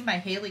didn't see my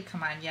Haley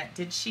come on yet,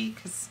 did she?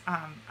 Because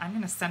I'm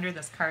going to send her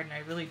this card, and I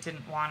really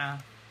didn't want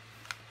to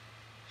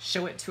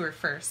show it to her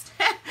first.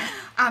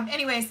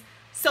 Anyways.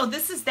 So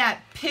this is that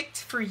Picked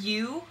for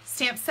You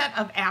stamp set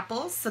of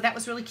apples. So that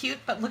was really cute.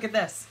 But look at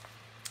this.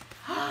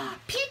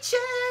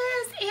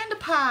 Peaches and a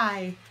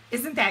pie.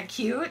 Isn't that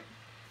cute?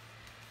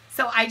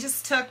 So I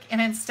just took,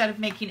 and instead of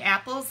making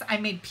apples, I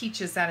made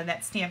peaches out of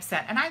that stamp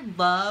set. And I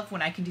love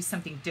when I can do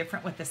something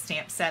different with the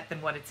stamp set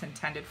than what it's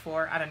intended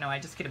for. I don't know. I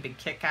just get a big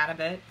kick out of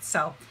it.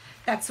 So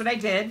that's what I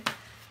did.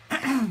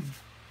 I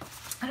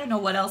don't know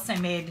what else I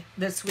made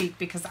this week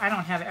because I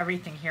don't have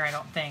everything here, I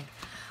don't think.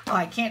 Oh,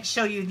 I can't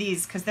show you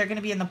these because they're going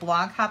to be in the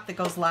blog hop that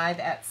goes live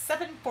at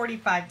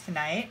 7:45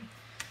 tonight.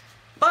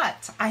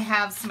 But I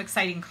have some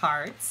exciting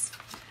cards.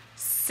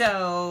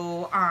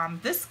 So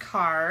this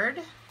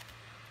card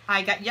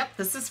I got, yep,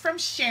 this is from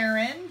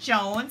Sharon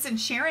Jones, and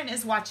Sharon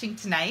is watching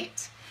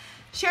tonight.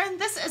 Sharon,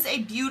 this is a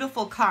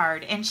beautiful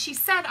card, and she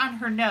said on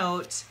her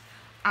note,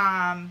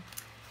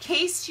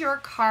 case your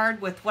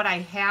card with what I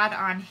had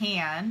on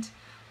hand.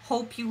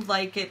 Hope you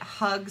like it.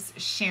 Hugs,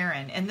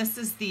 Sharon. And this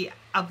is the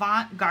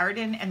Avant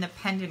Garden and the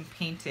Pendant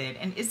Painted.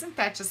 And isn't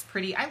that just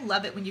pretty? I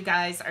love it when you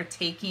guys are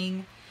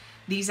taking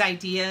these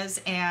ideas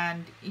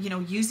and, you know,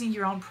 using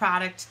your own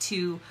product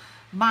to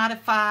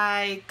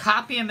modify,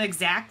 copy them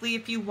exactly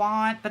if you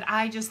want. But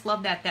I just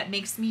love that. That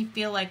makes me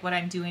feel like what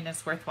I'm doing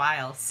is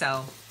worthwhile.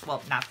 So,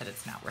 well, not that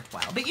it's not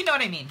worthwhile, but you know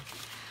what I mean.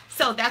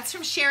 So that's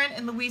from Sharon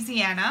in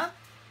Louisiana.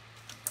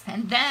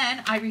 And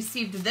then I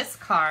received this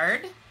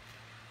card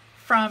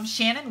from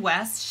Shannon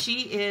West.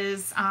 She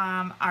is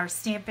our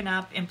Stampin'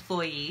 Up!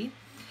 Employee.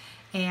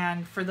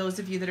 And for those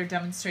of you that are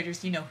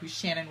demonstrators, you know who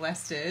Shannon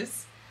West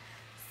is.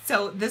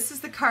 So this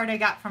is the card I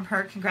got from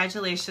her.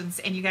 Congratulations.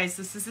 And you guys,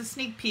 this is a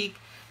sneak peek.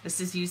 This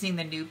is using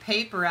the new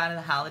paper out of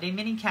the Holiday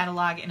Mini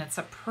Catalog, and it's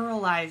a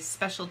pearlized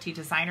specialty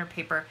designer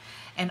paper.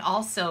 And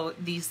also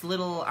these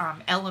little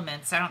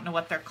elements, I don't know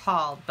what they're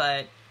called,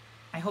 but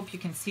I hope you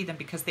can see them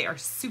because they are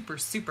super,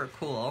 super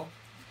cool.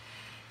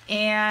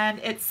 And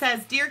it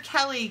says, Dear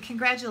Kelly,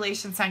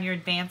 congratulations on your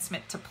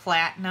advancement to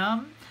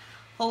platinum.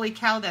 Holy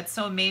cow, that's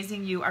so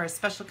amazing. You are a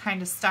special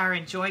kind of star.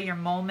 Enjoy your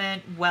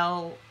moment.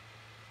 Well,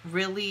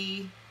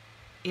 really,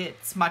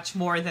 it's much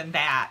more than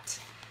that.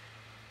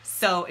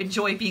 So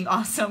enjoy being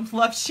awesome.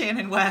 Love,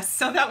 Shannon West.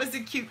 So that was a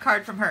cute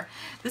card from her.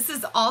 This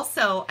is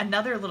also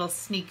another little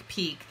sneak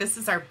peek. This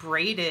is our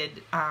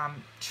braided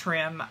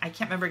trim. I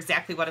can't remember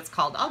exactly what it's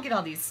called. I'll get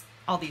all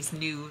these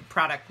new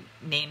product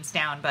names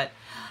down, but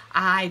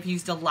I've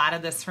used a lot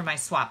of this for my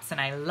swaps and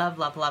I love,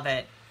 love, love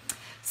it.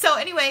 So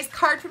anyways,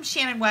 card from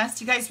Shannon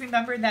West. You guys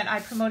remember that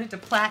I promoted to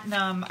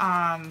platinum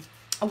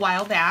a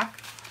while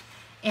back.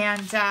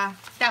 And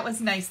that was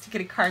nice to get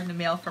a card in the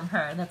mail from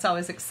her. That's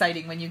always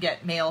exciting when you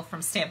get mail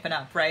from Stampin'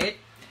 Up, right?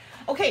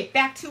 Okay,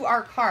 back to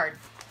our card.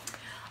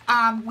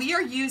 We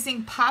are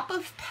using Pop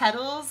of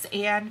Petals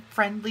and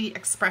Friendly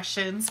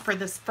Expressions for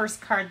this first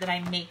card that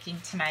I'm making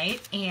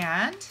tonight.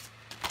 And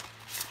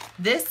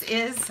this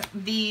is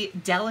the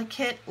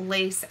Delicate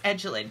Lace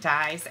Edgelit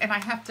dies. And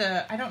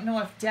I don't know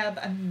if Deb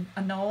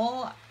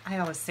Anole, I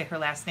always say her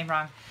last name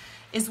wrong,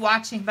 is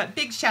watching, but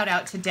big shout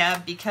out to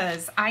Deb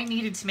because I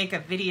needed to make a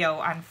video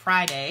on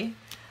Friday.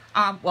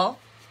 Well,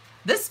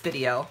 this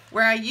video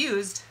where I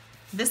used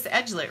this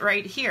edgelit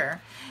right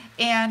here.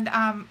 And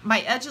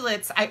my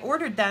edgelits, I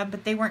ordered them,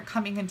 but they weren't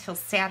coming until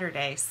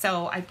Saturday.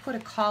 So I put a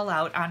call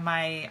out on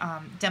my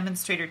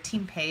demonstrator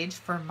team page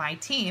for my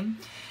team.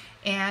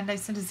 And I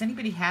said, does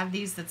anybody have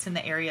these that's in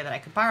the area that I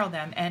could borrow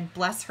them? And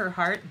bless her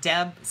heart,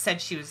 Deb said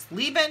she was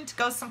leaving to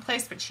go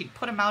someplace, but she'd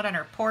put them out on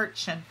her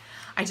porch. And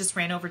I just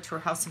ran over to her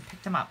house and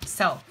picked them up.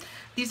 So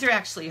these are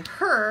actually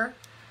her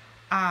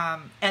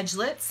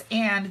edgelits,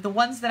 and the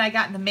ones that I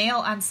got in the mail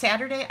on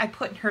Saturday, I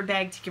put in her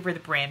bag to give her the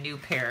brand new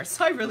pair.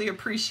 So I really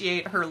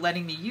appreciate her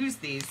letting me use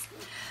these.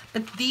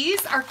 But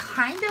these are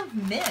kind of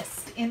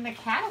missed in the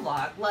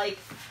catalog. Like,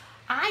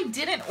 I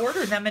didn't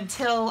order them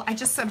until I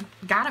just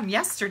got them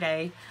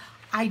yesterday.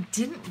 I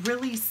didn't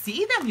really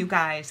see them, you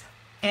guys.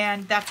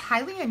 And that's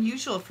highly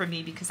unusual for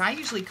me because I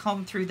usually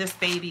comb through this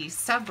baby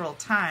several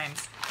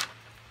times.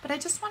 But I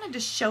just wanted to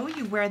show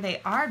you where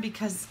they are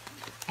because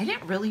I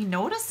didn't really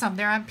notice them.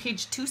 They're on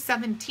page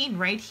 217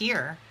 right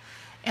here.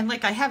 And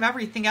like I have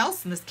everything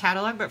else in this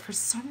catalog, but for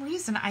some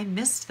reason I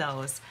missed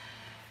those.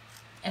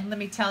 And let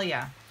me tell you,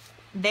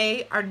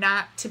 they are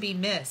not to be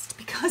missed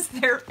because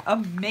they're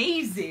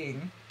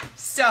amazing.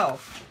 So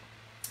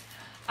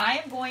I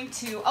am going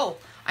to,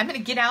 I'm going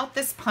to get out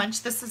this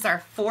punch. This is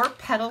our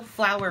 4-petal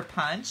flower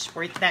punch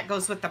where that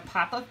goes with the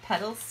Pop of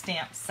Petals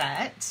stamp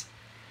set.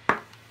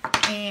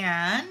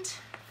 And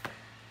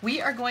we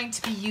are going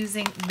to be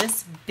using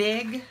this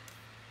big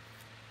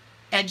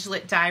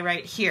edgelit die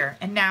right here.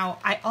 And now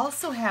I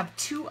also have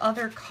 2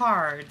 other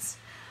cards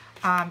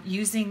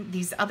using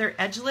these other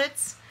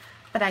edgelits,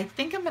 but I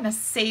think I'm going to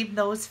save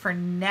those for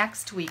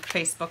next week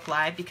Facebook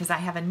Live because I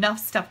have enough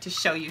stuff to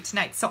show you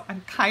tonight. So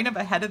I'm kind of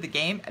ahead of the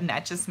game, and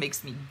that just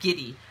makes me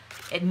giddy.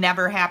 It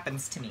never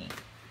happens to me.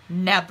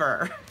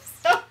 Never.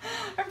 So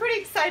I'm pretty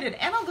excited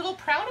and a little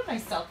proud of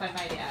myself, I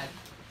might add.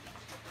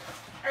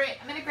 All right,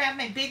 I'm going to grab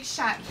my big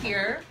shot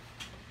here.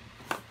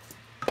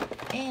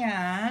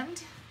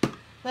 And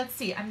let's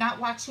see, I'm not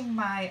watching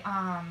my,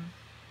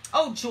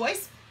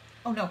 Joyce.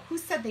 Oh no, who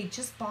said they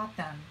just bought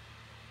them?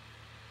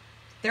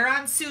 They're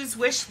on Sue's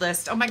wish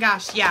list. Oh my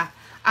gosh, yeah.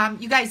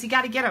 You guys, you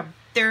got to get them.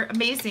 They're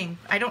amazing.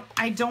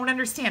 I don't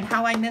understand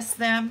how I missed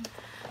them,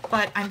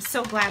 but I'm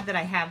so glad that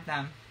I have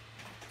them.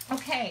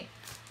 Okay,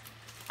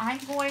 I'm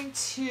going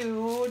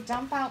to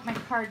dump out my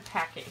card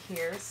packet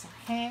here, so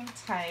hang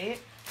tight.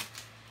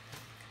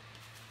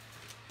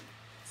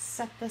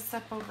 Set this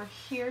up over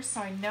here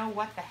so I know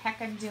what the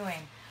heck I'm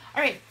doing.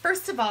 All right,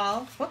 first of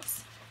all,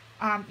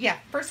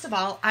 first of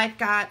all, I've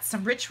got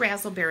some rich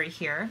razzleberry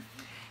here.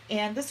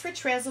 And this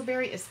rich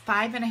razzleberry is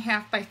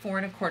 5.5 by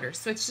 4 1/4.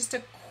 So it's just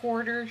a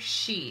quarter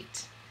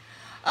sheet.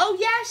 Oh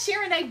yeah,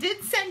 Sharon, I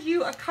did send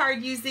you a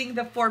card using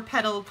the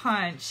 4-petal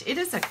punch. It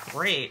is a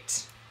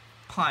great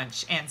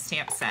punch and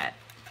stamp set.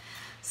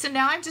 So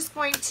now I'm just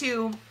going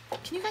to,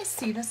 can you guys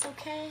see this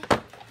okay?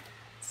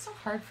 It's so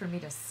hard for me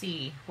to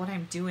see what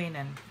I'm doing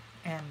and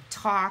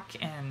talk,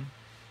 and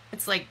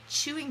it's like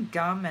chewing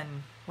gum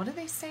and what do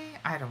they say?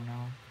 I don't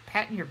know.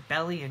 Patting your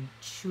belly and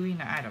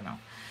chewing, I don't know.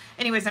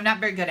 Anyways, I'm not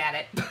very good at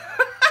it.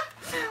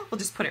 We'll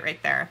just put it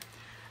right there.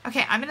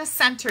 Okay, I'm going to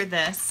center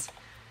this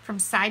from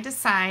side to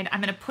side.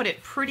 I'm going to put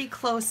it pretty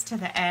close to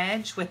the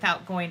edge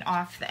without going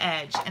off the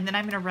edge, and then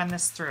I'm going to run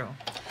this through.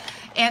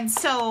 And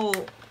so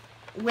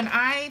when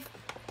I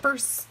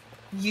first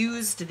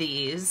used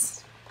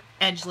these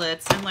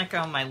edgelits, I'm like,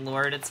 oh my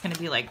lord, it's going to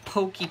be like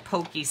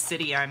pokey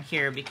city on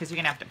here because you're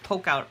going to have to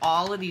poke out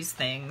all of these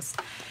things,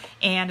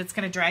 and it's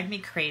going to drive me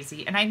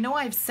crazy. And I know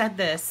I've said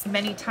this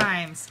many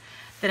times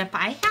that if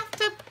I have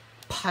to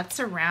putz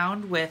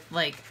around with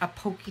like a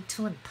pokey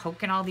tool and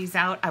poking all these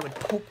out, I would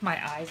poke my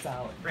eyes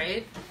out,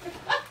 right?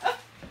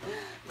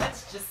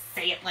 Let's just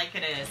say it like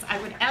it is. I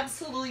would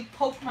absolutely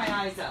poke my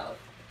eyes out.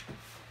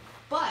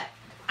 But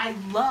I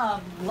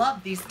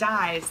love these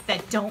dies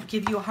that don't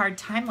give you a hard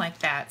time like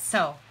that.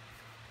 So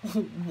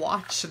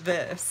watch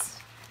this.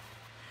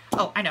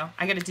 Oh, I know.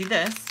 I got to do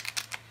this.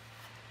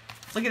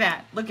 Look at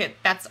that. Look at,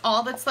 that's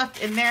all that's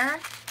left in there.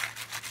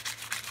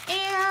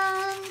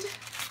 And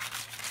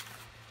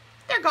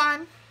they're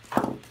gone.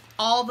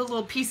 All the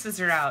little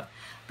pieces are out.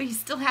 But you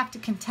still have to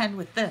contend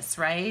with this,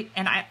 right?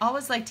 And I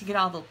always like to get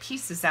all the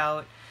pieces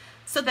out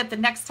so that the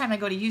next time I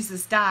go to use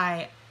this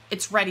die,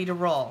 it's ready to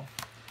roll.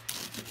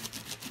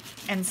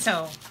 And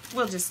so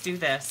we'll just do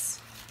this.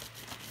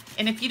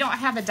 And if you don't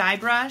have a die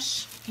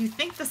brush, you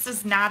think this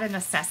is not a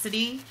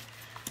necessity,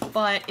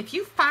 but if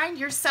you find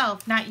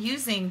yourself not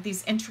using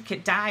these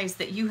intricate dies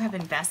that you have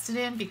invested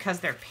in because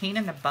they're a pain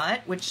in the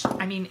butt, which,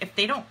 I mean,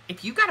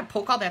 if you got to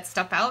poke all that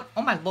stuff out,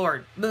 oh my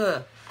Lord,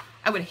 ugh,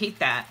 I would hate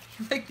that.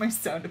 You like my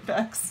sound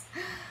effects.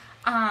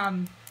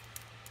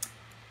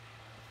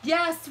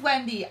 Yes,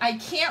 Wendy, I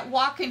can't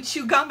walk and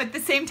chew gum at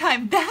the same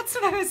time. That's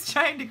what I was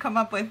trying to come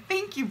up with.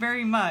 Thank you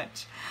very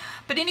much.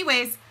 But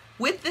anyways,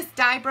 with this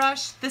die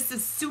brush, this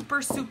is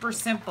super, super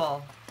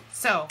simple.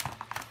 So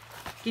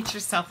get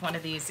yourself one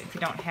of these if you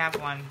don't have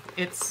one.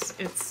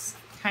 It's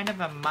kind of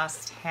a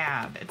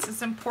must-have. It's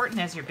as important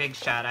as your Big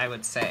Shot, I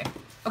would say.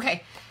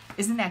 Okay,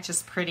 isn't that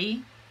just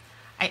pretty?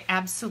 I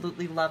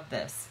absolutely love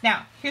this.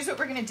 Now, here's what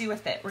we're going to do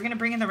with it. We're going to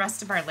bring in the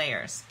rest of our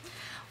layers.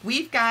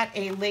 We've got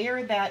a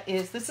layer that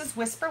is, this is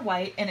Whisper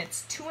White, and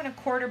it's 2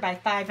 1/4 by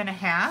 5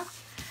 1/2.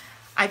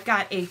 I've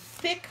got a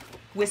thick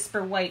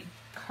Whisper White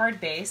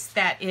card base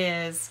that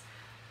is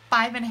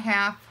 5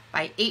 1/2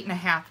 by 8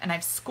 1/2, and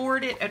I've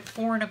scored it at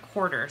 4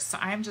 1/4. So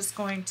I'm just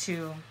going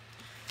to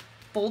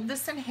fold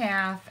this in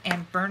half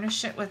and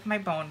burnish it with my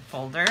bone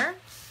folder.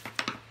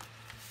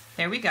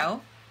 There we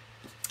go.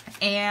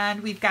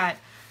 And we've got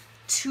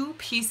 2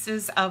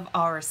 pieces of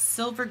our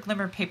silver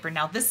glimmer paper.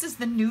 Now this is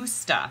the new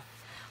stuff.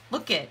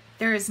 Look it,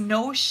 there is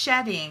no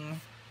shedding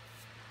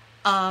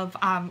of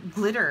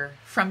glitter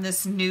from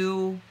this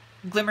new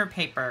glimmer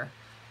paper.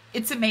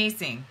 It's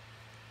amazing.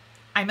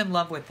 I'm in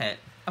love with it.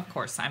 Of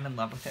course, I'm in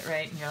love with it,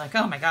 right? And you're like,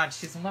 oh my God,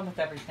 she's in love with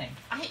everything.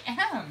 I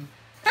am.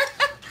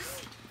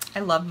 I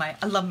love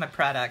my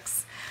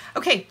products.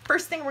 Okay,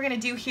 first thing we're going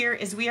to do here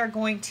is we are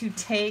going to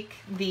take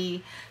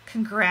the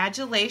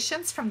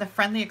Congratulations from the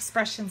Friendly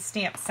Expression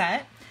stamp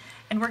set,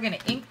 and we're going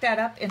to ink that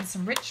up in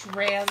some rich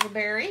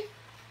raspberry.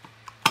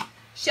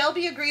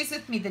 Shelby agrees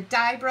with me. The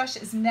die brush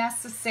is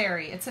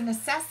necessary. It's a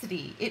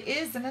necessity. It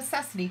is a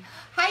necessity.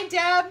 Hi,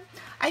 Deb.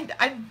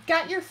 I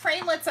got your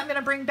framelits I'm going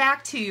to bring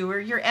back to you, or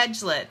your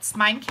edgelets.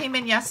 Mine came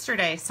in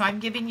yesterday, so I'm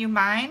giving you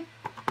mine.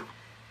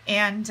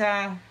 And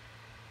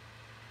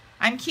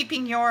I'm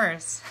keeping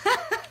yours.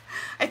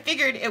 I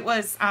figured it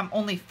was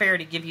only fair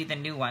to give you the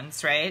new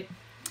ones, right?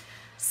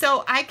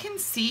 So I can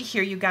see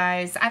here, you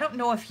guys, I don't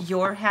know if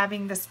you're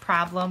having this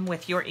problem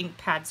with your ink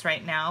pads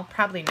right now.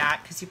 Probably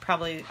not, because you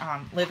probably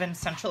live in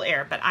central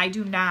air, but I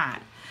do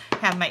not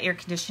have my air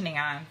conditioning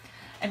on.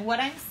 And what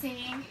I'm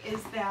seeing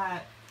is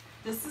that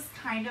this is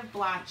kind of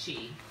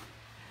blotchy.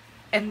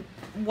 And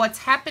what's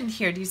happened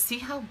here, do you see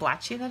how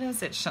blotchy that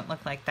is? It shouldn't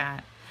look like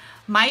that.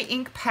 My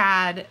ink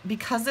pad,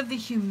 because of the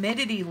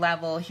humidity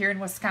level here in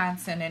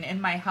Wisconsin and in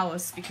my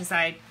house, because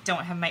I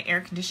don't have my air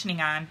conditioning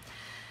on,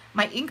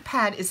 my ink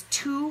pad is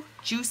too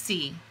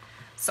juicy.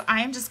 So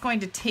I am just going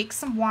to take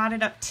some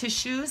wadded up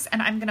tissues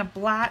and I'm going to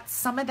blot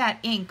some of that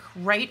ink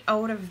right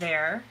out of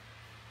there.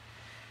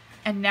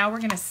 And now we're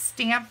going to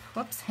stamp,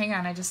 whoops, hang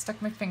on, I just stuck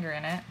my finger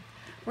in it.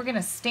 We're going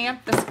to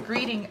stamp this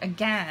greeting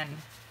again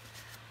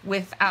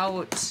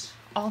without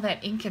all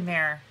that ink in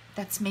there.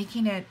 That's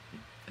making it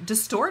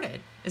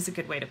distorted, is a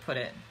good way to put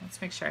it.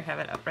 Let's make sure I have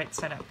it up right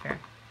side up here.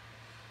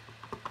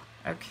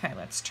 Okay,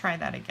 let's try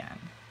that again.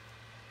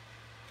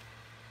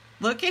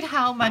 Look at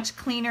how much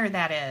cleaner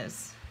that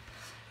is.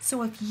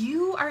 So if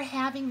you are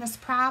having this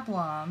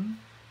problem,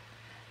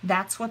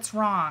 that's what's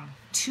wrong.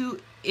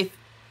 If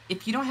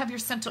you don't have your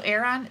central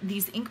air on,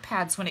 these ink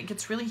pads, when it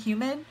gets really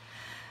humid,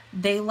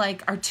 they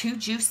are too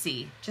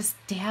juicy. Just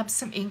dab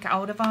some ink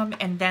out of them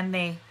and then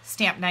they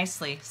stamp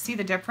nicely. See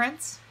the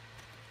difference?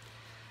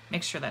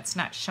 Make sure that's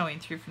not showing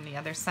through from the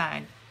other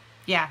side.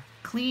 Yeah,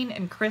 clean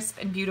and crisp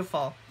and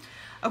beautiful.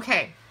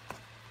 Okay.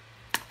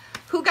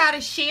 Who got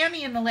a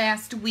chamois in the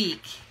last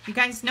week? You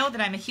guys know that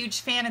I'm a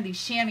huge fan of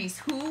these chamois.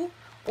 Who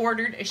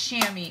ordered a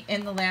chamois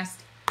in the last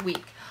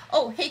week?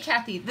 Oh, hey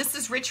Kathy, this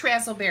is Rich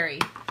Raspberry.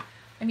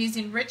 I'm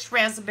using Rich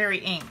Raspberry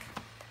ink.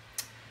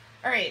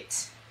 All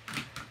right,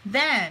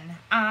 then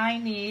I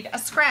need a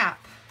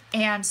scrap.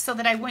 And so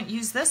that I wouldn't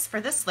use this for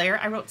this layer,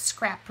 I wrote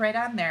scrap right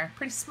on there.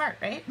 Pretty smart,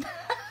 right?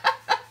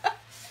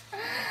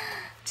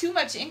 Too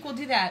much ink will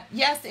do that.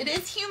 Yes, it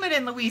is humid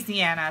in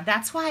Louisiana.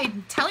 That's why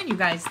I'm telling you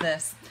guys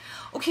this.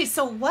 Okay,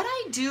 so what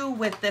I do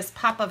with this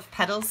Pop of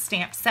Petals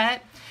stamp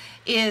set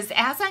is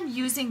as I'm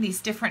using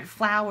these different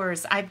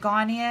flowers, I've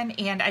gone in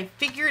and I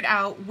figured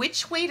out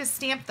which way to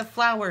stamp the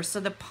flower so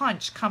the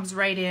punch comes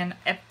right in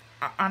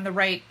on the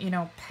right, you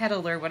know,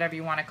 petal or whatever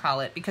you want to call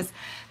it, because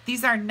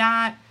these are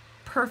not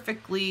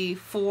perfectly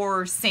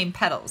 4 same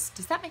petals.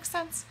 Does that make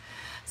sense?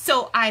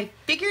 So I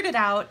figured it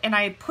out and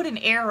I put an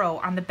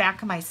arrow on the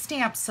back of my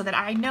stamp so that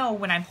I know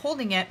when I'm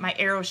holding it, my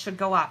arrow should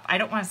go up. I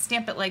don't want to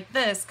stamp it like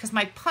this because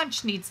my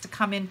punch needs to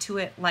come into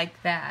it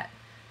like that.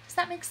 Does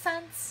that make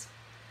sense?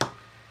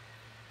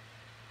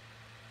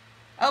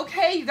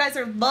 Okay, you guys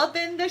are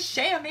loving the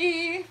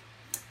chamois.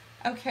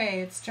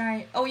 Okay, it's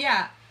dry. Oh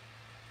yeah,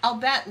 I'll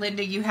bet,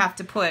 Linda, you have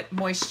to put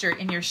moisture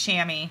in your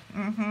chamois.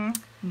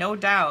 No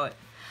doubt.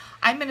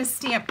 I'm going to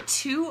stamp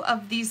 2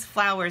 of these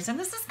flowers, and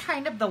this is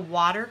kind of the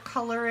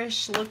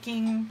watercolorish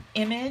looking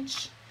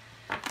image.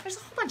 There's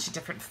a whole bunch of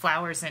different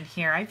flowers in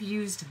here. I've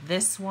used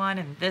this one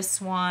and this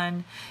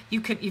one.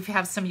 You could, if you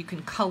have some, you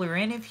can color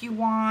in if you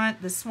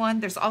want. This one,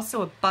 there's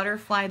also a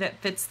butterfly that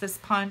fits this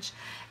punch,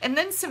 and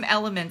then some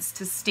elements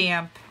to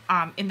stamp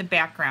in the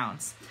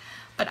backgrounds.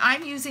 But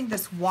I'm using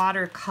this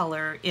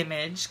watercolor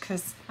image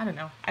because, I don't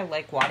know, I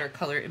like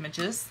watercolor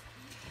images.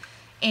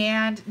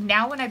 And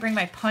now when I bring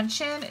my punch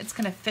in, it's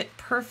going to fit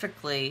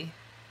perfectly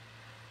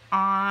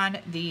on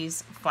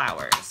these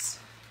flowers.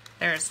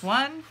 There's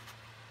one.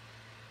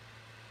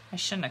 I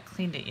shouldn't have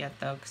cleaned it yet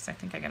though, because I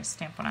think I got to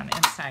stamp one on the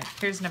inside.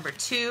 Here's number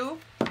 2.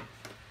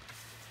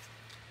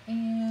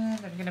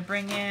 And I'm going to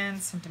bring in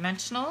some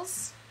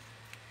dimensionals.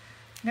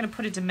 I'm going to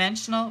put a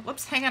dimensional.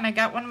 Whoops, hang on, I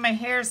got one of my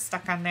hairs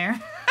stuck on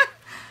there.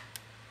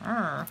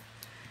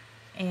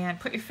 And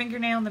put your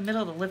fingernail in the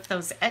middle to lift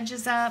those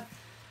edges up.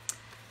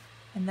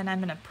 And then I'm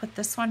going to put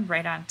this one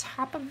right on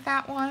top of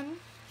that one.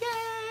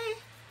 Yay!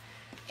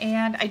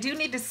 And I do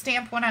need to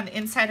stamp one on the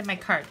inside of my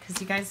card because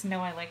you guys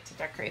know I like to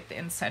decorate the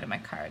inside of my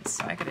cards.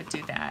 So I got to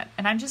do that.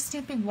 And I'm just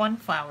stamping 1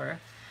 flower.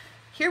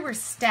 Here we're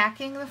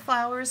stacking the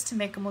flowers to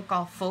make them look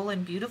all full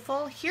and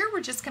beautiful. Here we're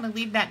just going to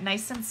leave that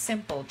nice and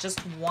simple. Just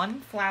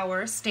 1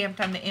 flower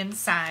stamped on the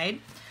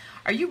inside.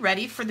 Are you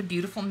ready for the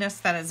beautifulness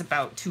that is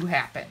about to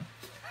happen?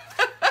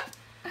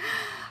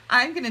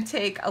 I'm going to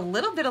take a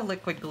little bit of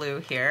liquid glue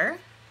here.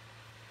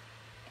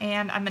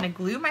 And I'm going to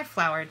glue my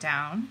flower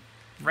down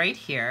right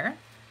here.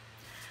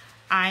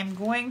 I'm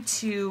going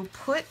to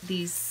put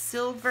these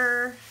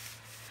silver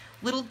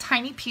little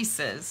tiny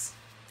pieces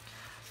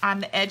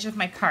on the edge of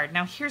my card.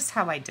 Now here's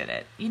how I did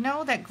it. You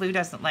know that glue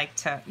doesn't like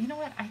to, you know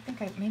what, I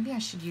think maybe I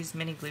should use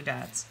mini glue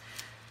dots.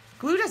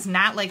 Glue does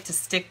not like to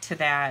stick to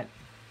that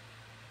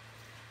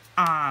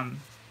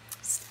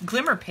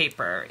glimmer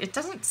paper. It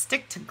doesn't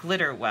stick to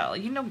glitter well.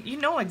 You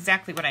know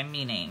exactly what I'm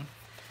meaning.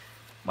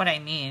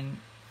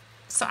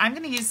 So I'm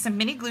going to use some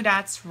mini glue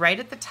dots right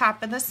at the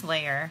top of this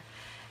layer,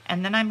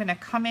 and then I'm going to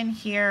come in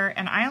here,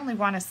 and I only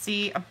want to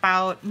see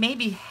about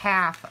maybe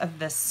half of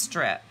this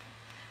strip,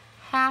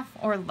 half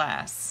or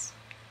less.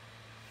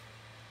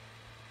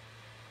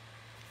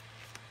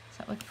 Does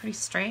that look pretty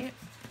straight?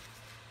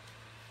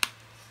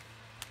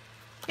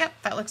 Yep,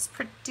 that looks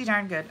pretty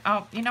darn good.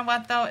 Oh, you know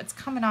what though? It's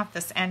coming off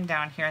this end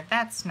down here.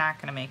 That's not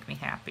going to make me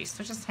happy,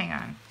 so just hang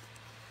on.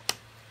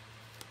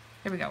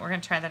 Here we go. We're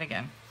going to try that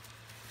again.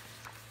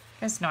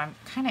 You guys know I'm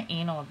kind of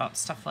anal about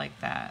stuff like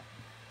that.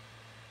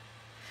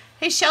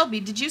 Hey Shelby,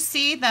 did you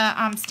see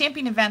the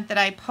stamping event that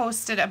I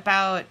posted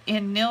about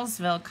in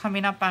Nilsville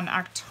coming up on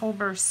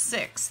October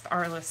 6th?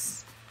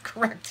 Arliss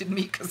corrected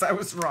me because I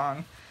was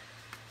wrong.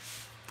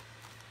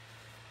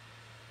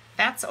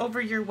 That's over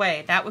your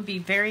way. That would be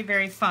very,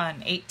 very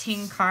fun.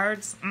 18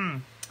 cards.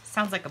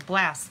 Sounds like a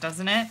blast,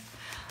 doesn't it?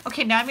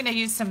 Okay, now I'm going to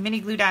use some mini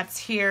glue dots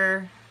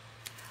here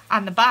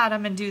on the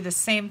bottom and do the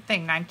same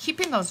thing. Now I'm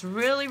keeping those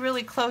really,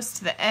 really close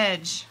to the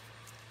edge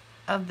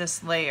of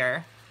this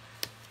layer.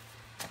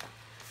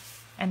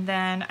 And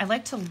then I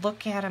like to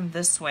look at them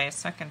this way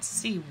so I can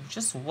see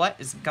just what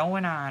is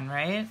going on,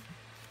 right?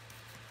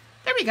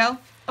 There we go.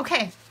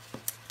 Okay.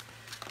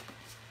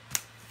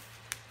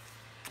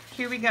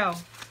 Here we go.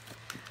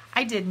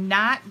 I did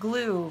not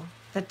glue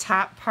the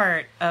top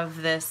part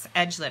of this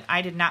edgelet.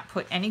 I did not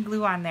put any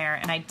glue on there,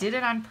 and I did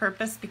it on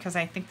purpose because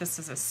I think this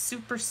is a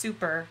super,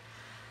 super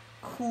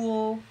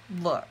cool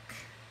look.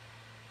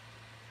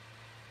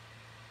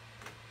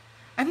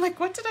 I'm like,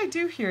 what did I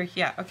do here?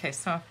 Yeah, okay,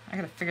 so I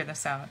gotta figure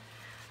this out.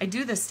 I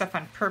do this stuff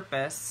on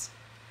purpose.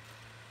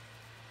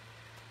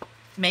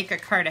 Make a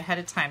card ahead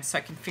of time so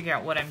I can figure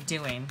out what I'm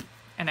doing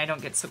and I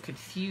don't get so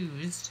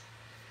confused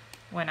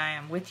when I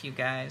am with you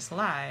guys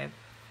live.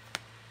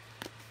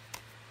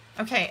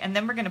 Okay, and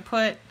then we're gonna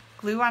put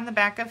glue on the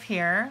back of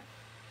here.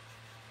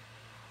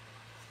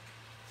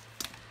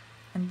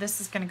 And this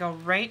is gonna go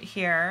right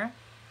here.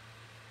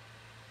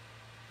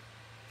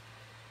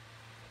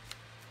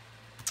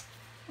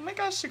 Oh my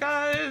gosh, you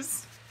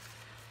guys.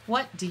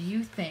 What do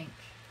you think?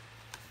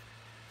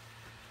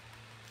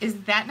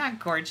 Is that not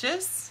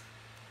gorgeous?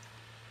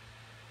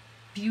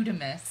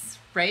 Beautimous,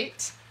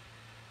 right?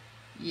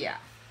 Yeah,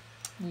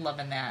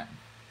 loving that.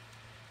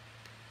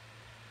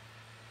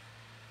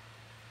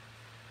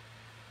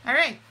 All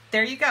right,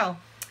 there you go.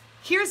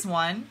 Here's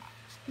one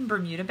and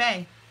Bermuda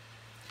Bay.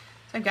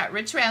 So I've got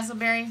Rich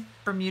Razzleberry,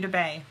 Bermuda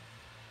Bay.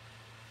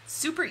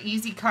 Super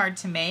easy card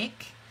to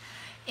make.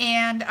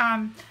 And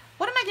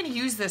what am I going to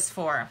use this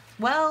for?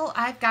 Well,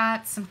 I've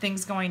got some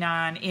things going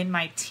on in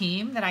my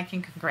team that I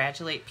can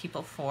congratulate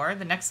people for.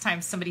 The next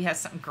time somebody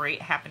has something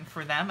great happen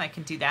for them, I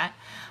can do that.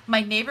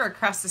 My neighbor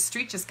across the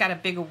street just got a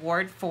big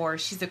award for,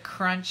 she's a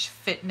Crunch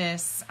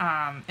fitness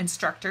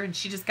instructor, and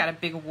she just got a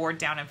big award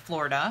down in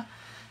Florida.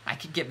 I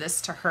could give this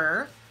to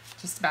her.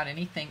 Just about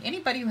anything.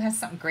 Anybody who has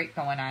something great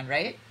going on,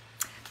 right?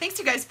 Thanks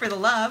you guys for the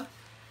love.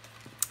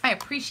 I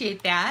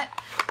appreciate that.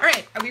 All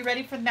right, are we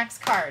ready for the next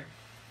card?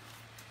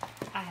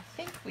 I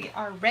think we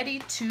are ready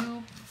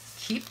to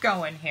keep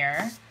going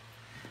here.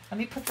 Let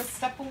me put this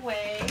stuff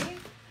away,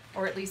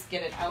 or at least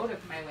get it out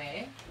of my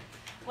way.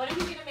 What are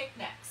we going to make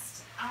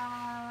next?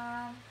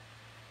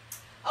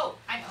 Oh,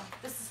 I know.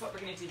 This is what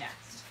we're going to do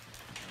next.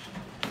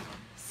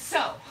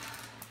 So,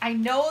 I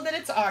know that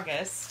it's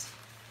August,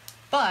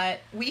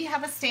 but we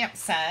have a stamp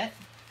set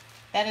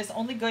that is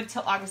only good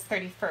till August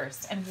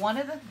 31st. And one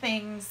of the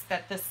things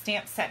that the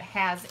stamp set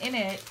has in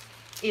it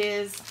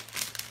is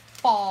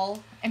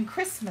fall and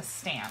Christmas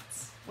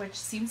stamps, which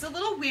seems a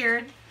little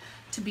weird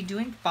to be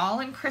doing fall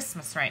and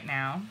Christmas right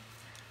now,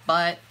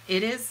 but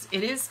it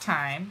is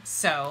time.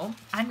 So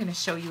I'm going to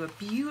show you a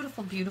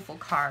beautiful, beautiful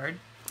card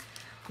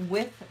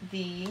with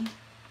the,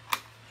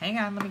 hang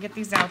on, let me get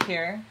these out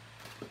here,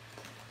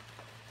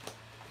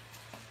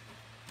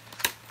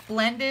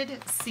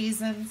 Blended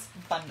Seasons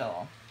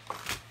Bundle.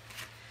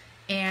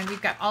 And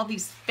we've got all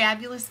these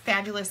fabulous,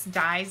 fabulous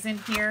dies in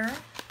here.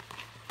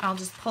 I'll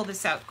just pull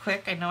this out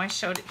quick. I know I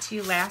showed it to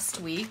you last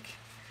week.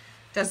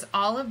 Does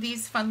all of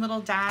these fun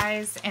little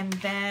dies, and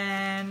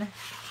then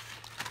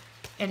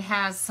it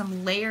has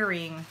some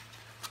layering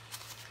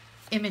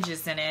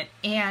images in it,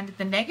 and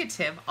the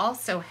negative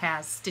also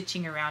has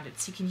stitching around it,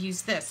 so you can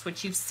use this,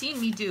 which you've seen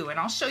me do, and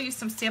I'll show you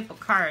some sample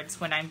cards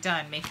when I'm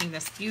done making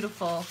this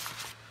beautiful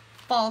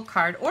fall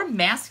card or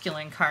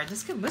masculine card.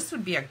 This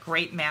would be a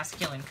great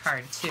masculine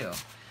card too.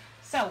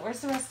 So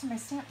where's the rest of my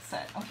stamp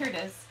set? Oh, here it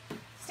is.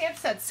 Stamp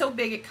set's so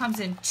big it comes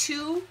in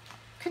 2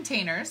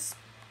 containers,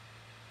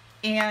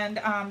 and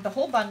the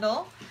whole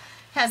bundle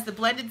has the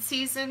Blended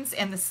Seasons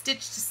and the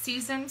Stitched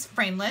Seasons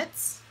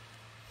framelits.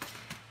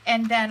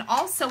 And then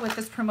also with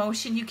this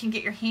promotion, you can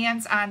get your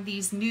hands on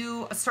these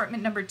new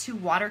assortment number 2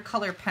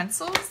 watercolor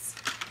pencils,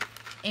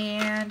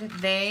 and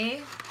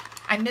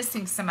I'm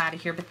missing some out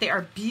of here, but they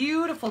are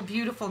beautiful,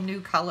 beautiful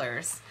new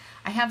colors.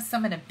 I have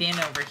some in a bin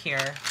over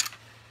here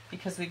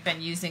because we've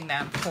been using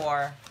them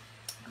for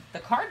the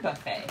card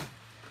buffet.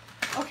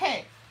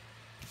 Okay,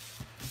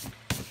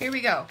 here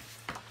we go.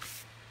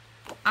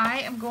 I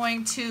am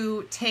going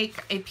to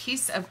take a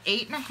piece of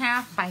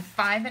 8.5 by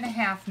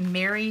 5.5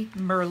 Mary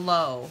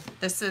Merlot.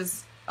 This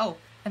is, oh,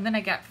 and then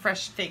I got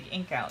fresh fig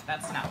ink out.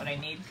 That's not what I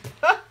need.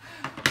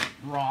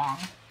 Wrong.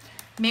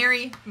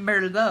 Mary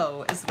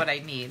Merlot is what I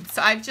need.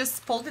 So I've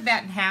just folded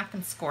that in half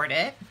and scored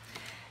it.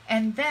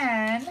 And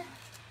then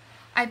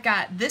I've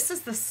got, this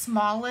is the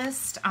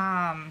smallest,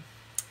 I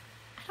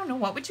don't know,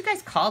 what would you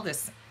guys call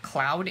this?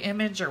 Cloud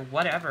image or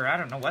whatever. I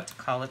don't know what to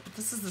call it, but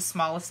this is the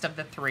smallest of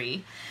the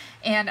 3.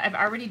 And I've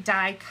already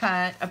die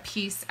cut a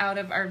piece out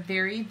of our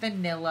Very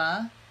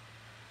Vanilla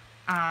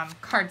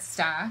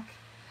cardstock.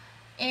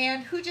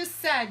 And who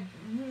just said,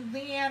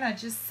 Leanna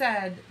just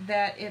said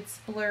that it's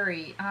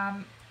blurry.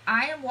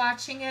 I am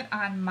watching it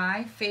on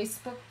my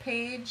Facebook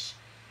page,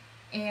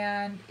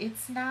 and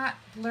it's not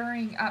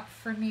blurring up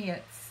for me.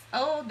 It's,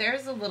 oh,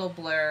 there's a little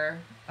blur.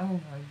 Oh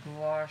my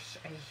gosh,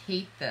 I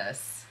hate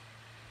this.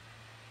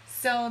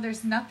 So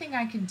there's nothing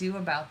I can do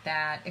about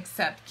that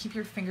except keep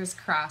your fingers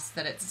crossed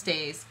that it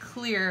stays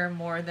clear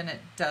more than it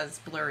does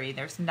blurry.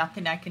 There's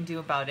nothing I can do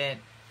about it.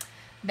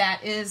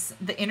 That is,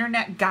 the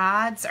internet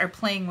gods are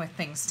playing with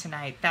things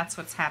tonight. That's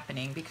what's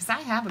happening, because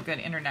I have a good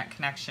internet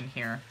connection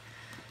here.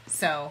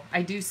 So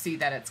I do see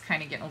that it's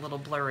kind of getting a little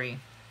blurry.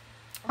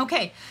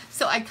 Okay,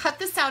 so I cut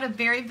this out of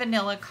Very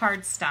Vanilla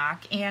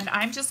cardstock, and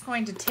I'm just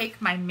going to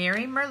take my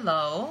Mary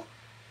Merlot.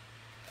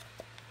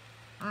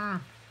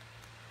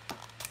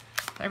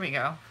 There we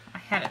go. I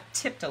had it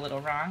tipped a little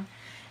wrong.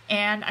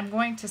 And I'm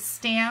going to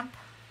stamp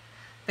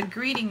the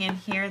greeting in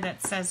here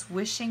that says,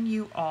 wishing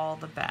you all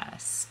the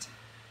best.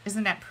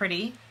 Isn't that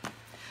pretty?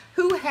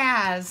 Who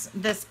has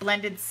this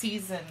Blended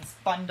Seasons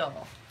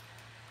bundle?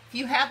 If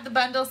you have the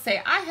bundle,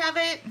 say, I have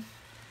it.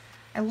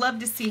 I love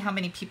to see how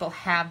many people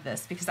have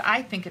this because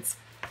I think it's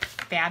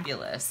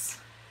fabulous.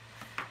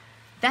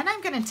 Then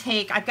I'm going to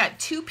take, I've got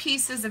 2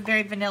 pieces of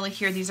Very Vanilla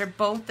here. These are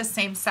both the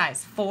same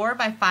size, 4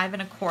 by 5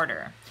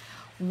 1/4.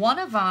 One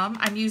of them,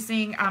 I'm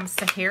using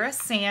Sahara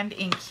Sand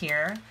ink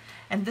here,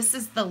 and this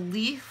is the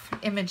leaf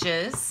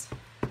images.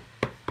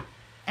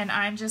 And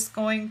I'm just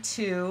going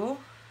to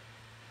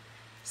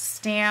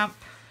stamp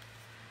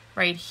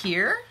right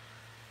here.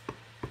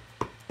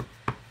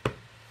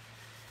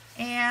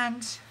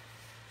 And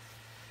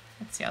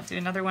let's see, I'll do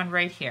another one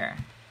right here.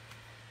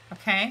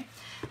 Okay,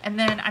 and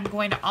then I'm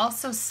going to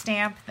also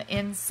stamp the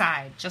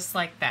inside just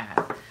like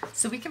that.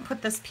 So we can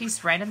put this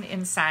piece right on the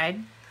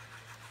inside.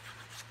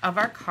 of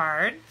our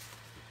card.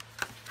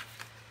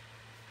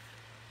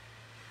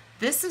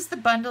 This is the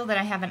bundle that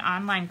I have an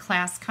online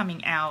class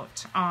coming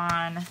out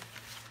on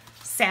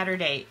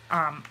Saturday,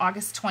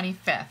 August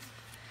 25th.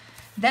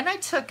 Then I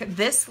took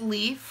this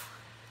little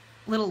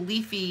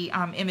leafy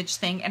image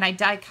thing, and I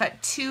die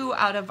cut 2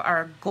 out of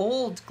our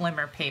gold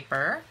glimmer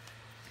paper.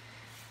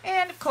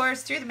 And of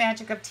course, through the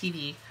magic of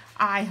TV,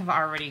 I have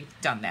already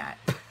done that.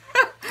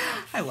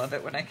 I love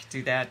it when I can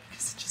do that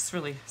because it just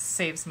really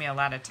saves me a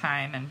lot of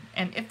time.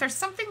 And if there's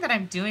something that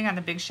I'm doing on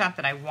the Big Shot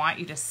that I want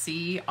you to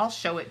see, I'll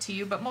show it to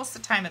you, but most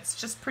of the time it's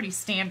just pretty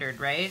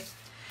standard, right?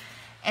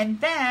 And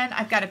then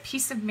I've got a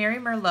piece of Mary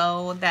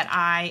Merlot that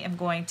I am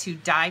going to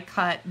die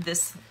cut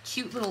this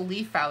cute little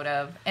leaf out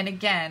of. And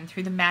again,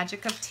 through the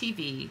magic of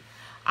TV,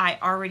 I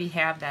already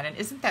have that. And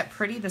isn't that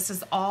pretty? This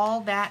is all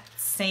that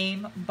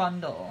same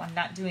bundle. I'm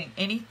not doing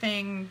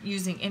anything,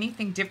 using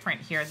anything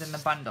different here than the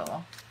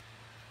bundle.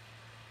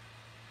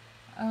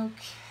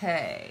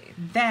 Okay,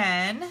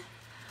 then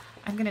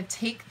I'm going to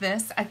take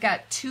this. I've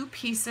got 2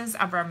 pieces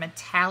of our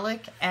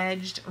metallic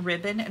edged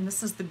ribbon, and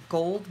this is the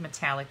gold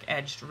metallic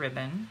edged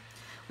ribbon.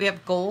 We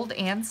have gold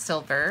and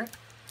silver,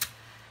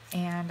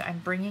 and I'm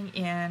bringing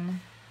in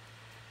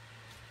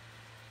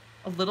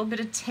a little bit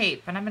of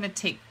tape, and I'm going to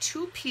take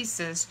 2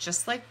 pieces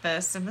just like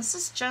this, and this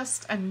is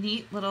just a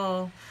neat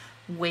little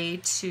way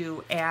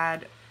to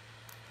add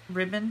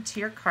ribbon to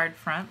your card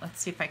front.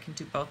 Let's see if I can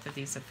do both of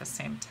these at the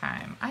same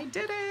time. I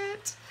did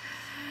it!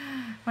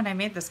 When I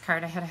made this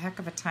card, I had a heck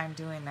of a time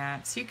doing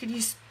that. So you could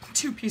use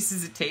 2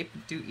 pieces of tape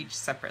and do each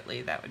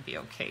separately. That would be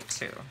okay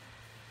too.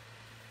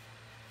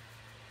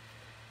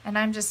 And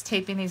I'm just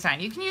taping these on.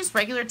 You can use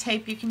regular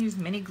tape, you can use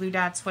mini glue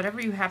dots, whatever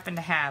you happen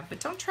to have, but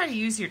don't try to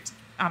use your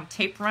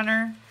tape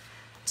runner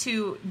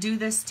to do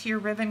this to your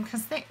ribbon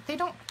because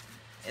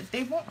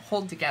they won't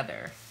hold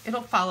together.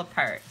 It'll fall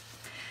apart.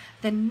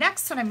 The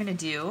next one I'm going to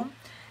do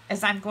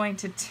is I'm going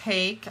to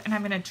take and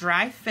I'm going to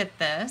dry fit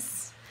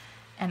this,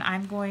 and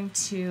I'm going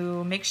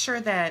to make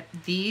sure that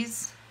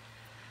these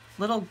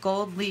little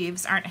gold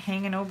leaves aren't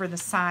hanging over the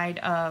side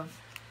of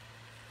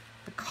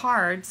the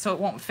card so it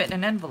won't fit in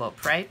an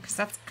envelope, right? Because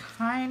that's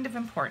kind of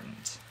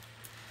important.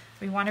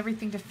 We want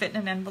everything to fit in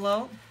an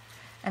envelope.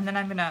 And then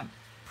I'm going to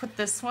put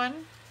this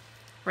one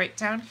right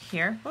down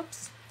here.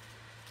 Whoops.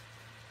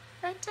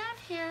 Right down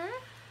here.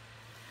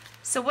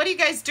 So what are you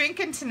guys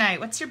drinking tonight?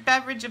 What's your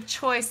beverage of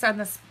choice on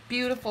this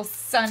beautiful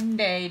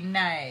Sunday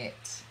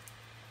night?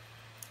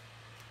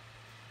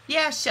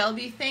 Yeah,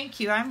 Shelby, thank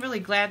you. I'm really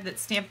glad that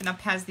Stampin'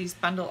 Up! Has these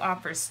bundle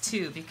offers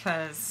too,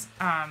 because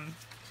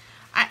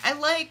I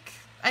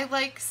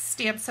like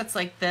stamp sets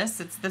like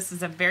this. This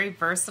is a very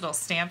versatile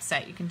stamp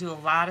set. You can do a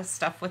lot of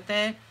stuff with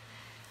it.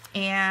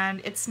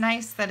 And it's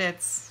nice that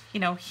it's, you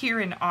know, here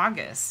in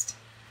August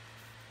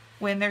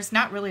when there's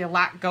not really a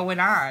lot going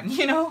on,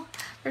 you know?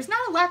 There's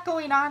not a lot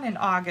going on in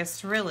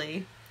August,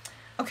 really.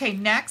 Okay,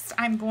 next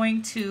I'm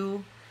going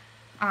to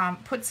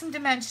put some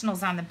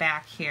dimensionals on the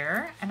back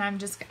here, and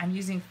I'm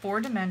using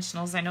 4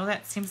 dimensionals. I know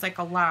that seems like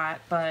a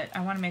lot, but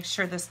I want to make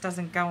sure this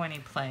doesn't go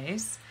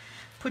anyplace.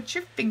 Put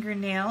your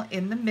fingernail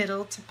in the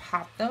middle to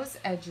pop those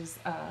edges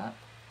up.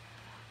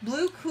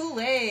 Blue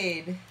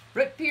Kool-Aid,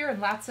 root beer and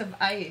lots of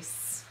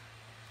ice.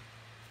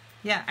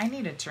 Yeah, I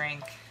need a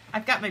drink.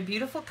 I've got my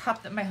beautiful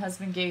cup that my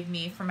husband gave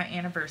me for my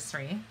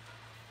anniversary.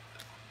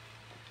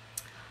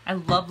 I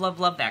love, love,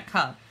 love that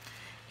cup.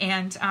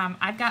 And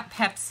I've got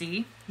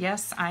Pepsi.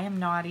 Yes, I am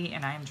naughty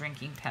and I am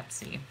drinking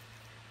Pepsi.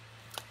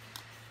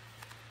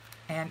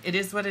 And it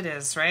is what it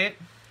is, right?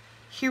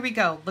 Here we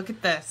go. Look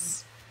at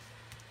this.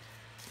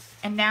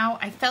 And now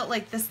I felt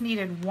like this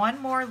needed one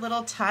more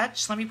little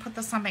touch. Let me put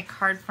this on my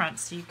card front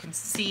so you can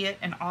see it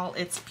in all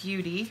its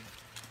beauty.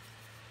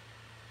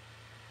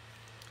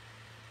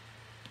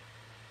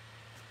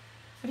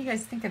 What do you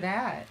guys think of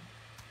that?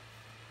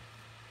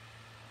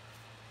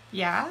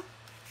 Yeah?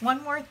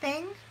 One more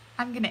thing.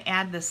 I'm going to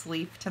add this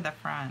leaf to the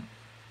front.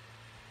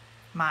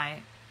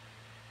 My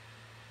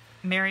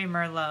Mary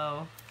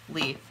Merlot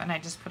leaf. And I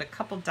just put a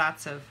couple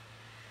dots of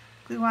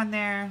glue on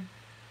there.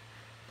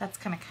 That's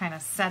going to kind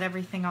of set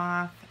everything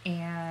off.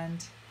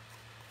 And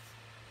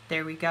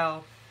there we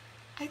go.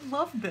 I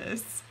love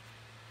this.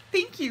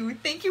 Thank you.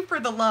 Thank you for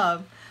the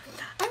love.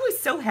 I was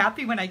so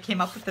happy when I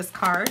came up with this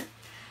card.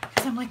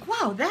 Because I'm like,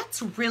 wow,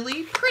 that's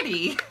really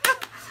pretty.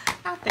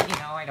 Not that, you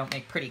know, I don't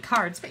make pretty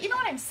cards, but you know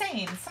what I'm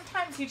saying.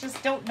 Sometimes you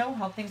just don't know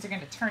how things are going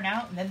to turn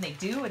out, and then they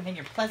do, and then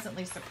you're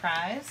pleasantly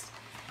surprised.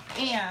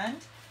 And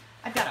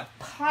I've got a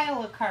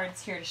pile of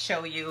cards here to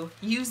show you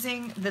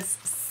using this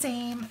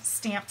same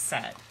stamp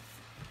set.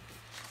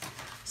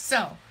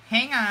 So,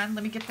 hang on.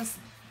 Let me get this,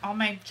 all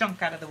my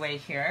junk out of the way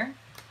here.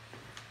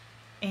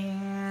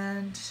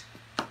 And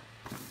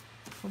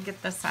we'll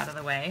get this out of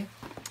the way.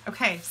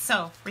 Okay,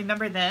 so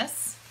remember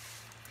this.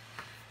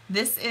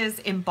 This is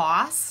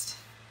embossed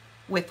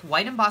with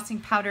white embossing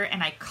powder,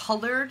 and I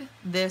colored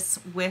this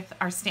with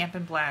our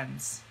Stampin'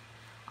 Blends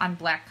on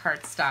black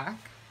cardstock.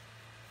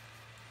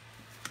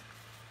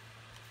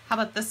 How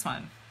about this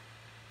one?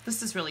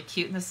 This is really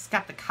cute, and this has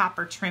got the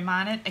copper trim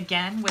on it,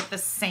 again with the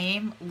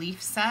same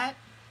leaf set.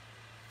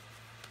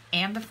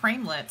 and the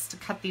framelits to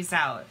cut these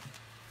out.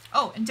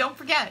 Oh, and don't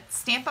forget,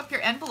 stamp up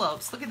your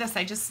envelopes. Look at this,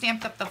 I just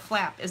stamped up the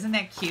flap. Isn't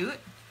that cute?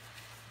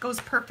 Goes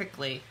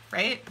perfectly,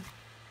 right?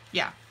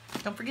 Yeah,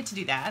 don't forget to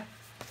do that.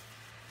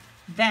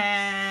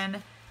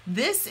 Then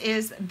this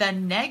is the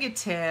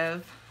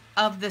negative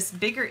of this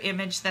bigger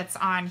image that's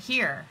on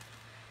here.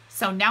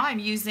 So now I'm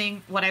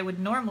using what I would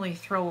normally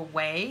throw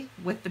away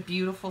with the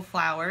beautiful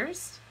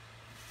flowers.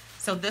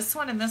 So this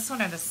one and this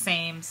one are the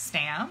same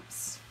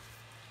stamps.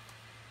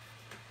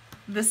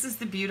 This is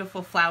the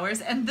beautiful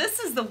flowers, and this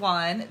is the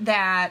one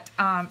that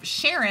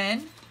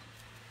Sharon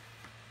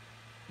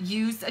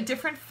used a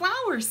different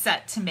flower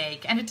set to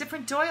make and a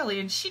different doily,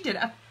 and she did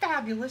a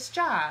fabulous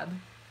job.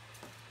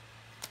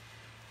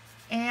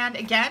 And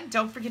again,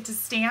 don't forget to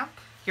stamp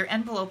your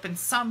envelope in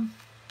some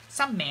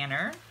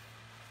manner.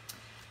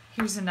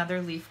 Here's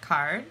another leaf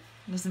card.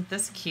 Isn't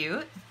this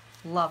cute?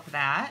 Love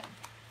that.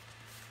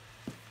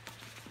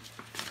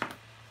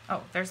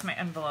 Oh, there's my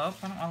envelope.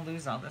 I don't want to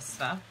lose all this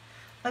stuff.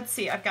 Let's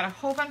see, I've got a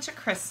whole bunch of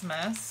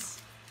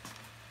Christmas.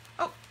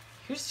 Oh,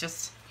 here's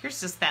just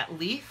that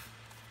leaf.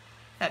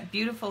 That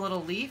beautiful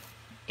little leaf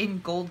in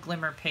gold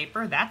glimmer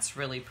paper. That's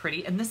really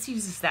pretty. And this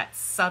uses that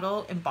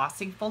subtle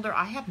embossing folder.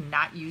 I have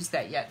not used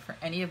that yet for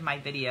any of my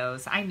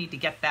videos. I need to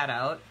get that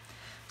out.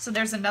 So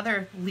there's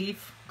another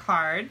leaf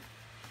card.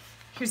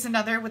 Here's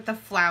another with the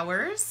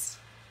flowers.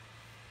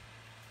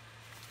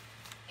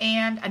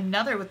 And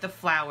another with the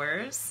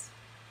flowers.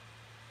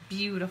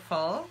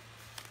 Beautiful.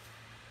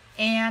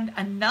 And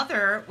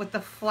another with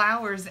the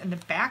flowers in the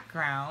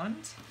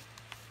background.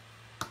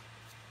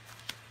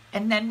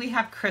 And then we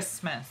have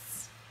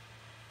Christmas.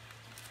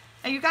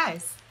 Now you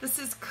guys, this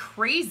is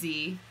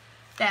crazy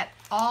that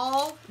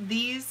all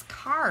these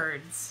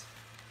cards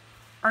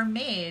are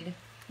made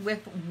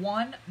with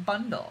one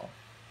bundle.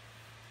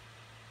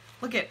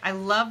 Look at, I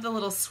love the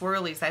little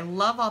swirlies. I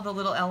love all the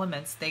little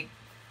elements. They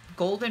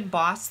gold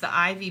emboss the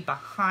ivy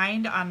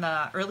behind on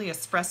the early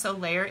espresso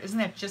layer. Isn't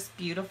that just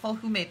beautiful?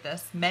 Who made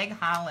this? Meg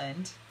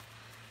Holland.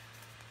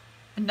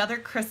 Another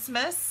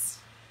Christmas.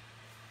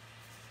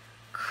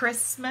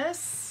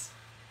 Christmas.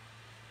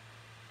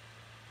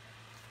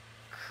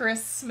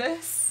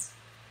 Christmas.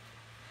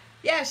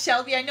 Yeah,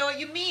 Shelby, I know what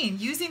you mean.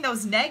 Using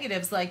those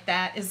negatives like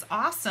that is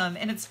awesome,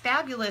 and it's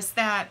fabulous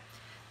that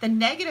the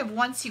negative,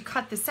 once you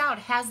cut this out,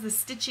 has the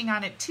stitching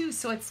on it too,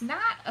 so it's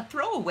not a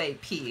throwaway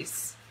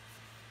piece.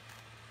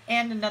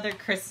 And another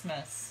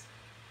Christmas.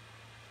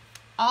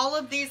 All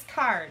of these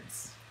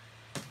cards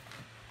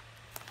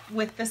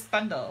with this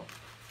bundle.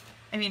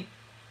 I mean,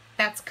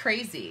 that's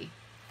crazy.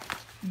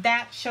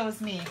 That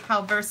shows me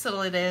how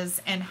versatile it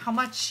is and how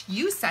much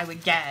use I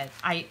would get,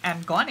 I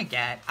am going to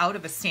get out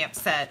of a stamp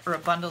set or a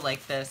bundle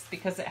like this,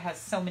 because it has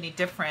so many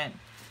different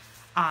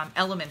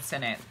elements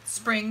in it.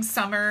 Spring,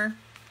 summer,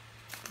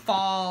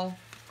 fall,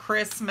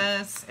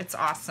 Christmas. It's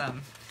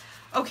awesome.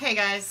 Okay,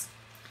 guys.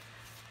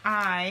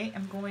 I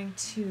am going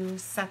to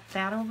set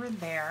that over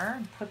there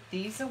and put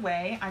these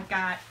away. I've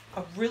got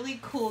a really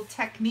cool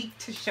technique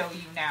to show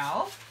you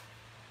now.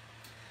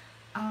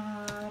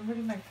 Where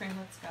did my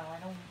framelits go? I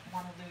don't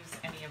want to lose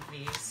any of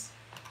these.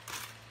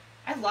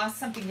 I lost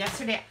something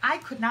yesterday. I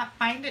could not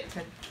find it.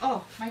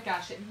 Oh my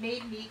gosh, it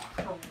made me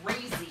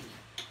crazy.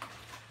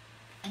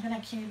 And then I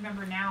can't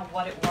remember now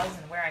what it was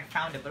and where I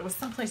found it, but it was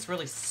someplace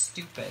really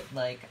stupid.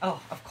 Like,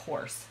 oh, of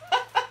course.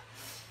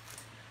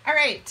 All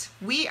right,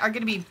 we are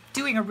going to be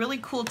doing a really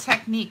cool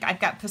technique. I've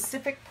got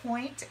Pacific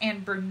Point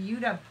and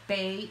Bermuda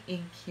Bay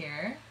ink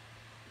here.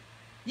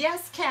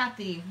 Yes,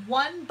 Kathy,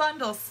 one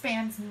bundle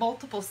spans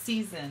multiple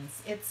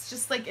seasons. It's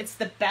just like, it's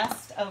the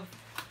best of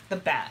the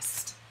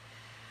best.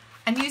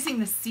 I'm using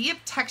the Sea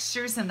of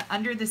Textures and the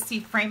Under the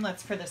Sea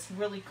framelits for this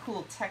really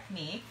cool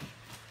technique.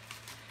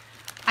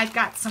 I've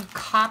got some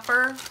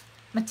copper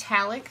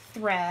metallic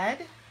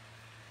thread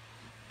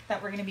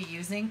that we're going to be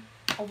using,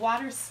 a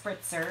water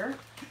spritzer,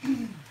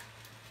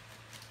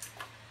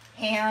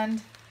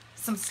 and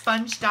some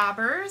sponge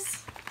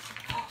daubers.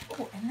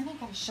 Oh, and then I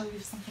got to show you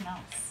something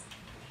else.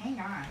 Hang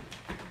on.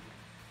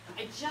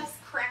 I just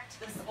cracked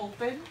this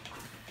open.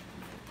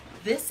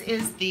 This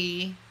is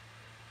the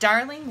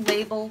Darling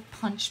Label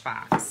Punch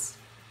Box.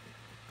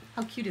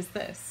 How cute is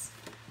this?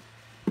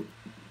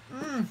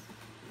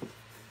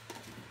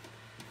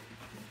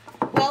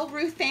 Well,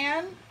 Ruth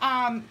Ann,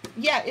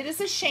 yeah, it is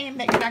a shame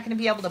that you're not going to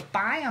be able to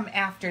buy them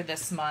after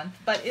this month,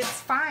 but it's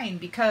fine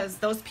because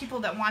those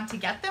people that want to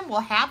get them will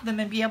have them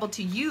and be able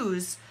to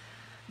use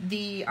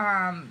the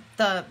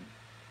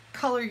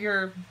Color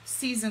Your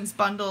Seasons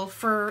bundle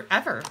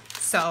forever.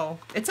 So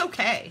it's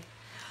okay.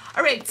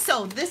 All right,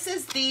 so this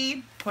is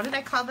the, what did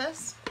I call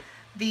this?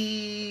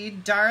 The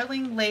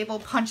Darling Label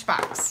Punch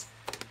Box.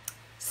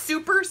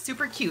 Super,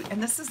 super cute.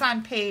 And this is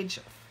on page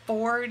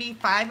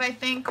 45, I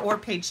think, or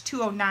page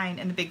 209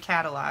 in the big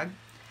catalog.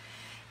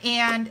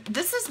 And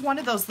this is one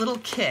of those little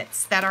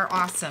kits that are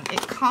awesome.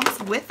 It comes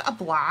with a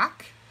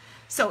block.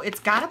 So it's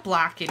got a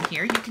block in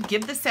here. You can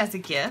give this as a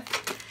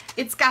gift.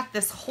 It's got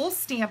this whole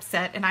stamp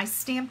set, and I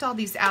stamped all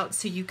these out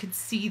so you could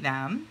see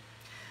them.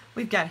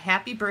 We've got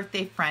happy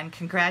birthday, friend.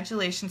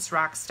 Congratulations,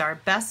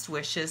 Rockstar. Best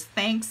wishes.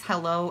 Thanks,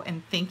 hello,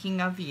 and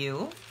thinking of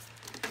you.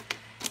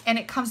 And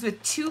it comes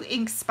with 2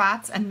 ink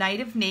spots, a Night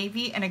of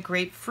Navy and a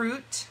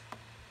Grapefruit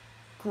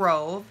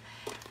Grove,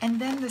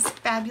 and then this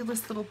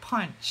fabulous little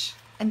punch.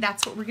 And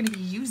that's what we're going to be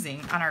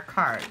using on our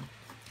card.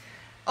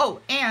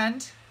 Oh,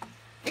 and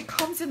it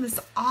comes in this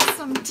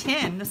awesome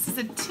tin. This is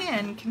a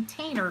tin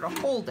container to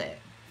hold it.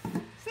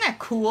 Isn't that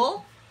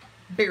cool?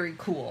 Very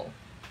cool.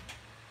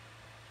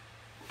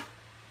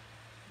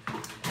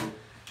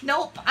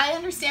 Nope, I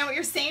understand what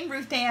you're saying,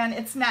 Ruth Ann.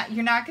 It's not,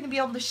 you're not going to be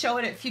able to show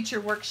it at future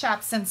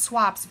workshops and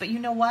swaps, but you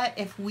know what?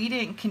 If we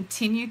didn't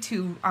continue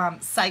to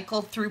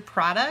cycle through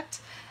product,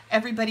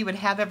 everybody would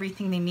have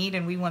everything they need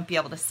and we wouldn't be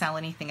able to sell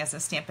anything as a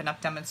Stampin' Up!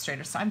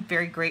 Demonstrator. So I'm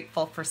very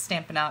grateful for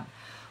Stampin' Up!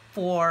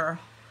 For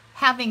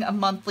having a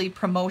monthly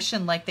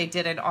promotion like they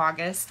did in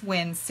August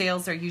when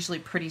sales are usually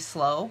pretty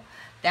slow.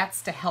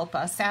 That's to help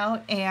us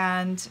out,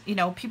 and you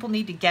know, people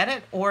need to get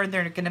it or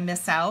they're going to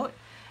miss out.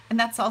 And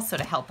that's also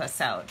to help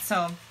us out.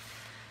 So,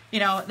 you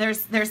know,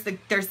 there's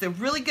the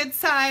really good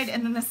side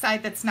and then the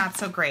side that's not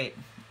so great.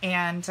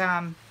 And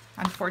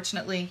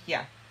unfortunately,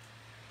 yeah,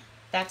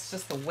 that's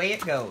just the way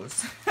it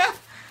goes.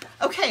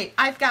 Okay,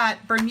 I've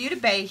got Bermuda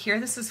Bay here.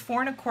 This is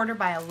 4 1/4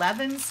 by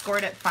 11,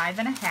 scored at 5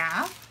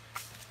 1/2.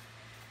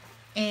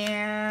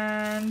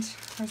 And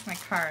where's my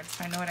card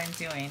so I know what I'm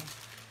doing?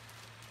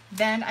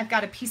 Then I've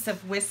got a piece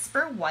of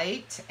Whisper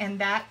White, and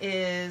that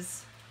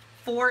is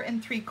 4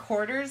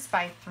 3/4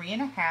 by 3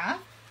 1/2.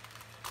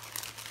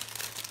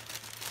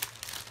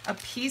 A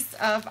piece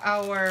of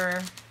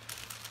our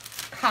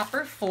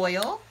copper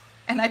foil,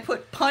 and I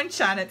put punch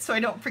on it so I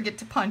don't forget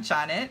to punch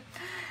on it.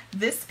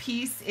 This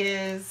piece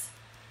is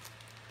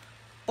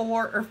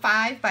 4 or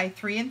 5 by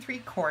 3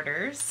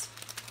 3/4.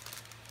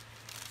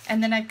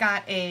 And then I've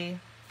got a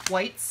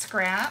white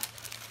scrap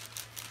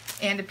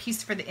and a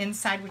piece for the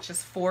inside, which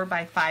is 4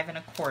 by 5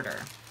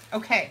 1/4.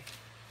 Okay.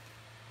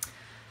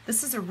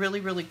 This is a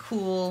really, really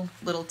cool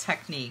little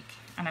technique,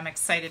 and I'm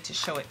excited to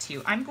show it to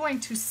you. I'm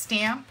going to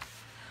stamp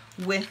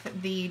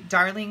with the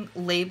Darling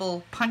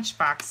Label Punch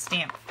Box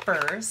stamp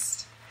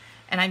first,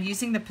 and I'm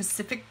using the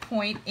Pacific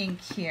Point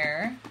ink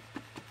here.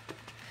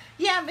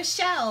 Yeah,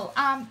 Michelle,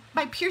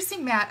 my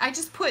piercing mat, I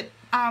just put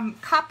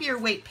copier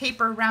weight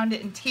paper around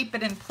it and tape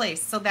it in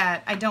place so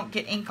that I don't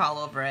get ink all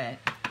over it.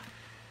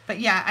 But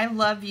yeah, I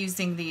love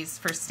using these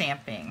for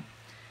stamping.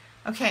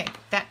 Okay,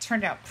 that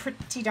turned out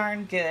pretty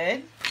darn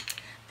good.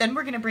 Then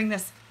we're going to bring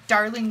this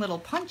darling little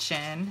punch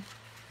in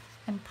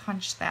and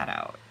punch that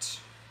out.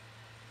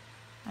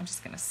 I'm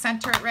just going to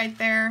center it right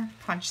there,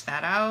 punch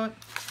that out.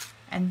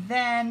 And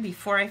then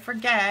before I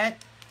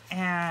forget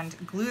and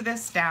glue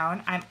this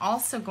down, I'm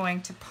also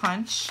going to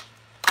punch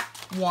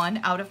one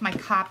out of my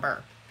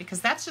copper because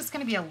that's just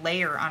going to be a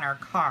layer on our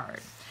card.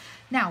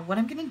 Now, what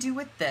I'm going to do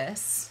with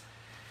this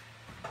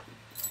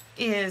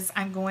is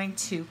I'm going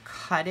to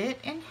cut it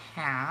in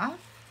half.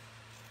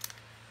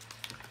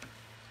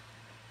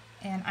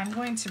 And I'm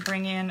going to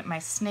bring in my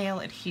snail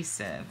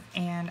adhesive,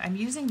 and I'm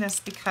using this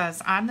because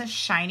on the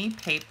shiny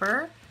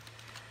paper,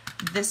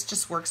 this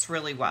just works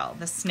really well,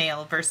 the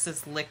snail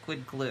versus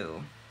liquid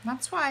glue.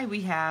 That's why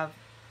we have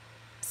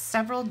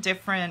several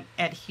different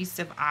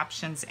adhesive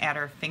options at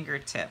our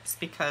fingertips,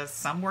 because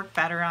some work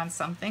better on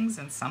some things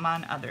and some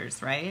on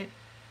others, right?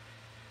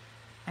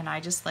 And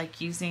I just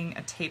like using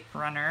a tape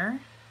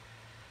runner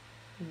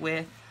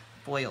with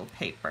foil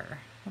paper.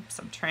 Oops,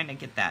 I'm trying to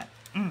get that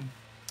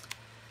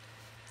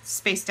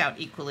spaced out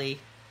equally.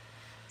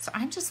 So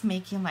I'm just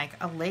making like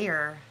a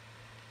layer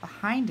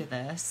behind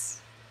this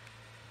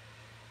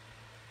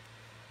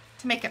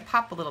to make it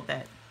pop a little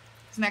bit.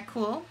 Isn't that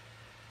cool?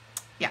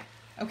 Yeah,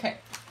 okay.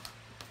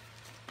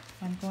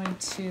 I'm going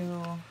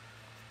to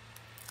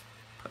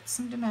put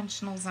some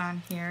dimensionals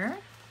on here.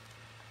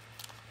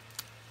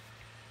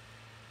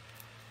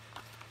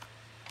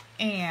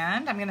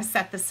 And I'm going to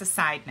set this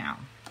aside now.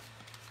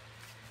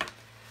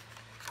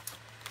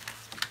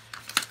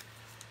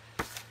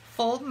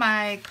 Fold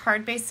my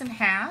card base in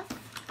half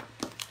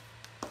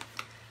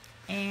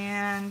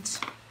and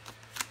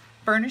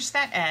burnish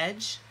that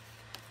edge.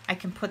 I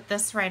can put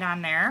this right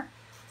on there.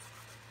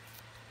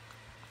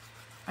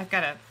 I've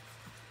got a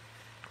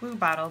glue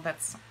bottle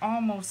that's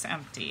almost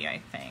empty,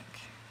 I think.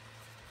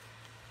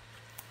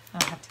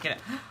 I'll have to get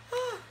it.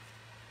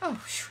 Oh,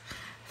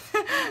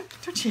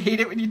 don't you hate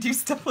it when you do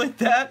stuff like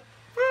that?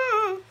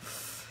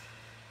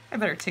 I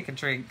better take a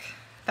drink.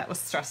 That was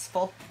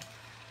stressful.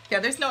 Yeah,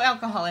 there's no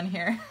alcohol in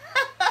here.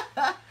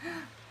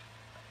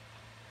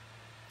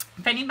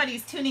 If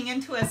anybody's tuning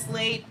into us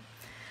late,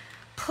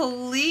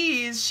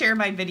 please share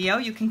my video.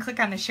 You can click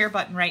on the share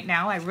button right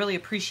now. I really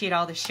appreciate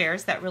all the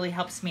shares. That really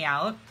helps me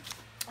out.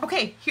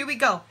 Okay, here we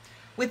go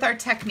with our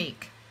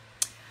technique.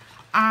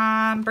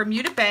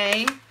 Bermuda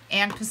Bay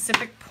and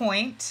Pacific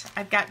Point.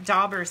 I've got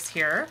daubers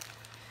here.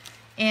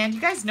 And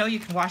you guys know you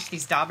can wash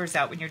these daubers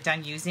out when you're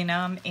done using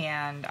them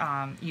and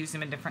use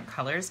them in different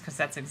colors, because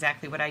that's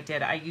exactly what I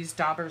did. I used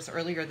daubers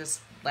earlier this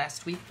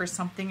last week for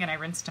something and I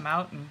rinsed them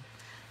out and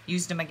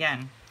used them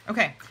again.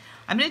 Okay,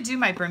 I'm going to do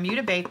my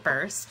Bermuda Bay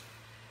first.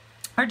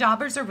 Our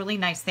daubers are really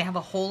nice. They have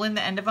a hole in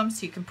the end of them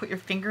so you can put your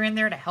finger in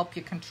there to help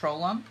you control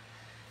them.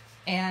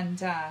 And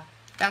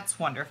that's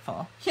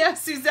wonderful. Yeah,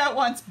 Suzette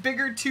wants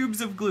bigger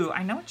tubes of glue.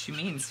 I know what you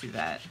mean,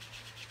 Suzette.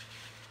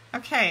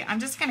 Okay, I'm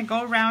just going to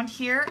go around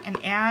here and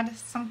add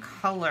some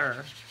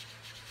color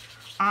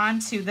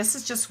onto, this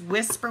is just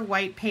Whisper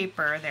white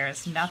paper.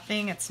 There's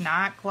nothing, it's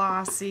not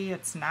glossy,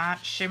 it's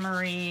not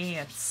shimmery,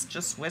 it's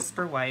just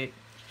Whisper white.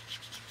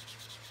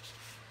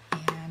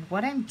 And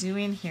what I'm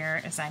doing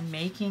here is I'm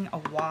making a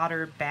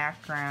water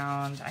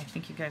background. I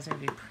think you guys are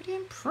going to be pretty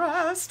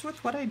impressed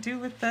with what I do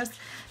with this.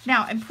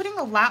 Now, I'm putting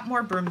a lot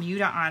more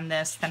Bermuda on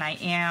this than I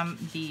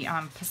am the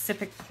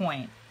Pacific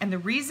Point. And the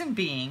reason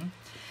being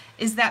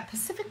is that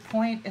Pacific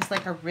Point is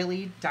like a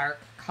really dark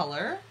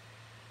color.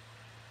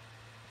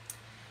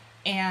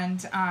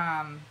 And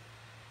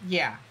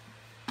yeah,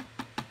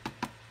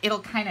 it'll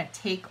kind of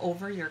take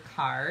over your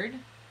card.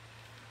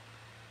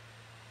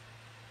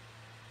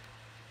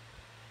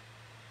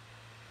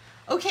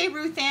 Okay,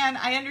 Ruth Ann,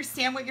 I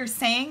understand what you're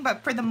saying,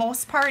 but for the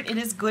most part, it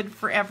is good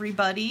for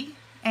everybody.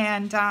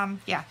 And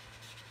yeah,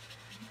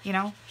 you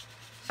know,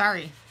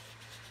 sorry,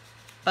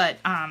 but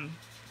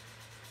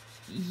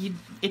you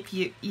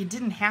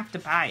didn't have to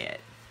buy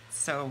it,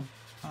 so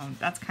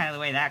that's kind of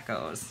the way that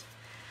goes.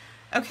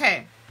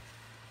 Okay.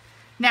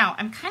 Now,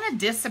 I'm kind of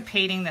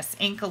dissipating this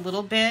ink a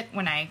little bit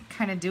when I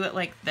kind of do it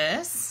like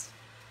this.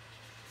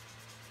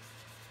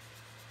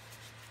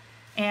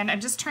 And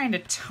I'm just trying to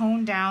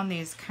tone down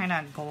these kind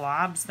of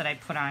globs that I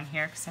put on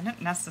here because I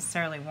don't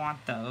necessarily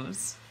want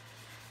those,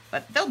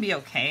 but they'll be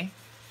okay.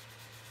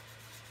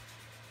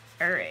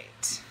 All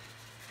right,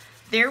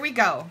 there we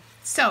go.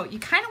 So you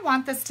kind of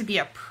want this to be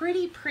a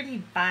pretty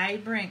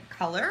vibrant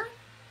color.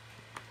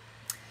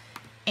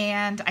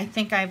 And I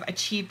think I've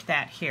achieved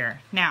that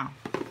here. Now,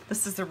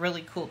 this is the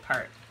really cool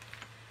part.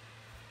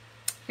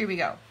 Here we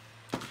go.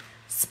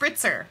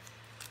 Spritzer.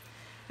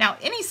 Now,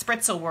 any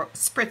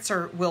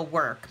spritzer will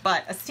work,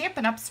 but a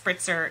Stampin' Up!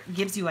 Spritzer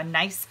gives you a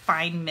nice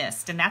fine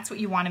mist, and that's what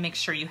you want to make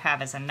sure you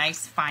have is a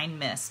nice fine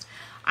mist.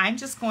 I'm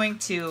just going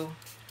to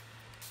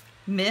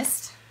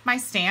mist my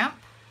stamp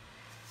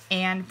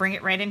and bring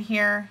it right in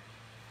here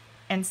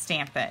and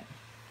stamp it.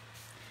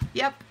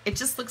 Yep, it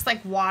just looks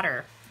like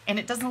water. And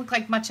it doesn't look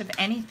like much of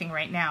anything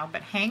right now,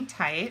 but hang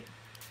tight.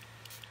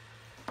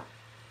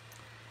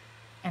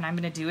 And I'm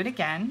going to do it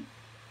again.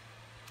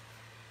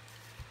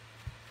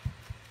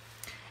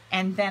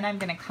 And then I'm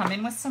going to come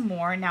in with some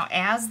more. Now,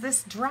 as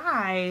this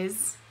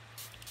dries,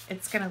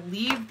 it's going to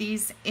leave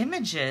these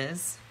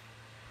images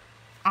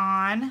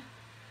on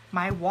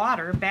my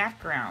water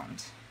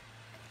background.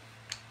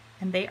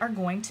 And they are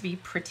going to be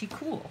pretty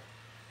cool.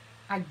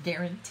 I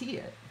guarantee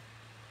it.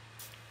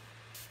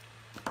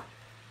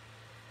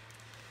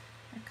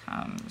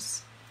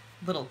 Comes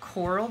little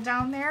coral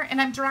down there, and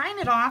I'm drying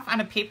it off on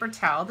a paper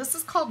towel. This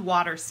is called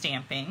water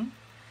stamping,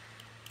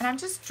 and I'm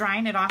just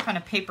drying it off on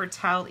a paper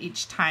towel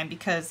each time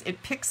because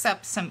it picks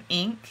up some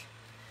ink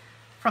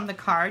from the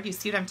card. You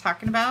see what I'm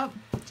talking about?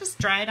 Just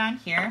dry it on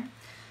here.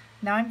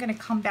 Now I'm going to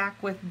come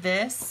back with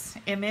this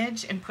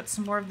image and put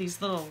some more of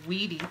these little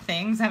weedy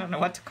things, I don't know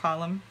what to call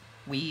them,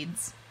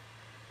 weeds,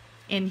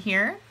 in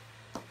here,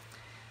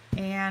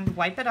 and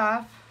wipe it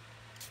off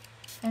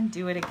and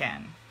do it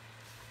again.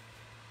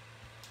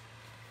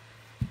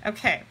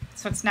 Okay,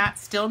 so it's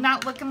still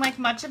not looking like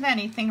much of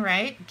anything,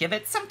 right? Give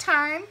it some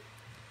time.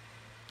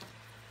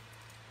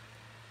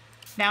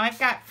 Now I've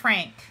got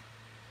Frank.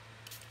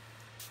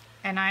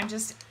 And I'm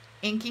just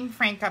inking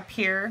Frank up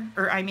here,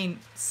 or I mean,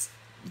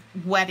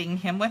 wetting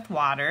him with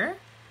water.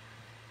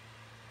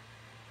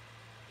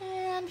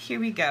 And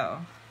here we go.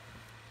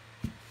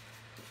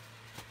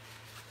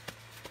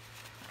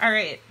 All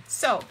right,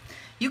 so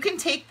you can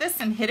take this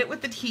and hit it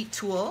with the heat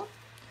tool,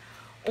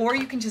 or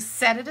you can just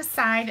set it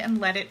aside and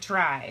let it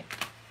dry.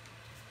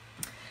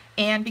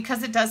 And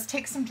because it does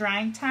take some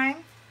drying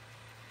time,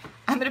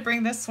 I'm going to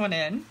bring this one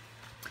in.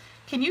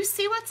 Can you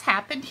see what's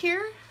happened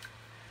here?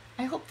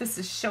 I hope this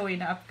is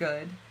showing up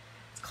good.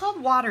 It's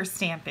called water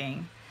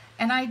stamping.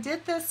 And I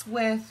did this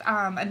with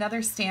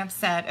another stamp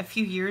set a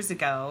few years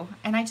ago,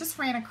 and I just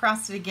ran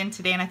across it again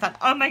today, and I thought,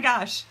 oh my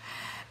gosh,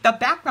 the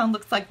background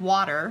looks like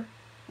water,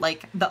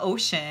 like the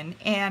ocean,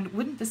 and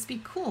wouldn't this be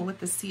cool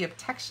with the sea of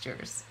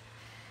textures?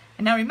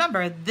 And now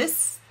remember,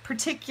 this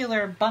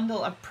particular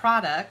bundle of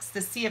products,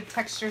 the Sea of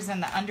Textures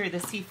and the Under the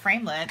Sea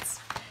Framelits,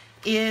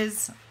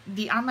 is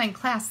the online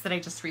class that I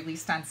just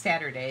released on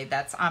Saturday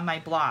that's on my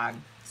blog.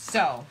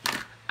 So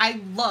I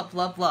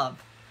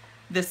love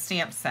this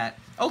stamp set.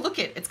 Oh, look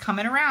it's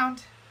coming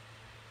around.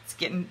 It's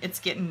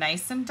getting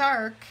nice and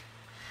dark.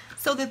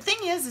 So the thing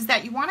is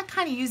that you want to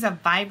kind of use a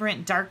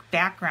vibrant dark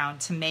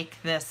background to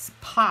make this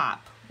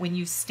pop when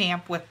you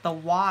stamp with the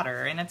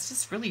water, and it's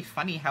just really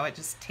funny how it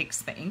just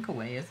takes the ink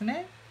away, isn't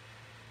it?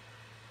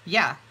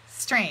 Yeah,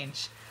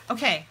 strange.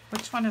 Okay,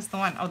 which one is the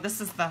one? Oh,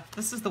 this is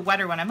the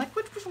wetter one. I'm like,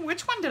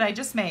 which one did I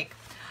just make?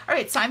 All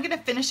right, so I'm going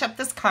to finish up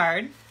this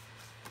card.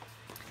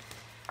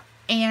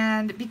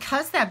 And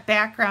because that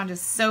background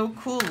is so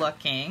cool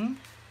looking,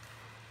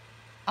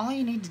 all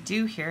you need to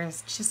do here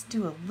is just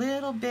do a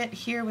little bit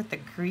here with the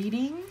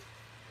greeting.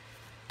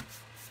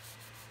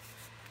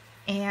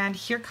 And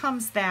here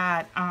comes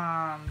that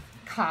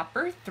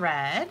copper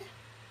thread.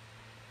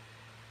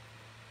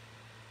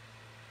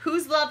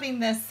 Who's loving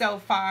this so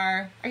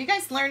far? Are you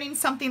guys learning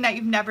something that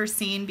you've never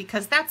seen?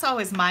 Because that's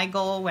always my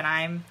goal when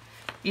I'm,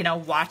 you know,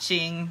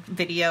 watching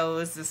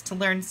videos, is to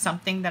learn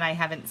something that I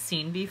haven't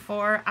seen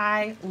before.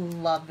 I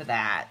love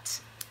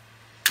that.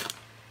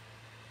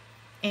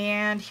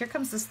 And here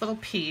comes this little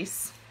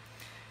piece.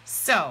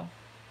 So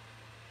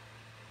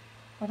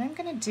what I'm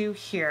going to do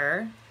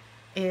here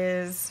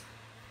is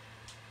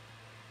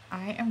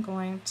I am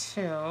going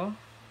to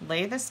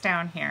lay this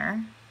down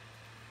here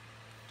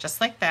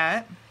just like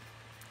that.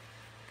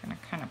 I'm going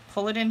to kind of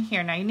pull it in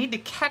here. Now you need to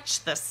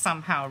catch this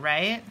somehow,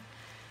 right?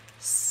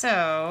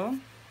 So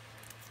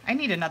I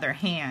need another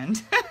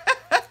hand.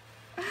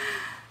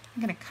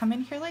 I'm going to come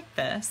in here like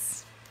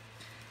this,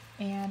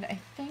 and I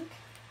think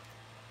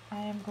I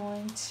am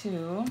going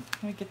to,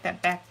 let me get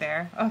that back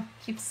there. Oh,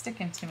 it keeps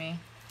sticking to me.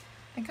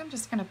 I think I'm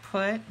just going to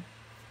put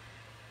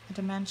a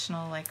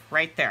dimensional like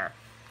right there.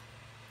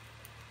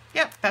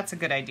 Yep, that's a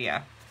good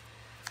idea.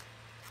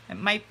 It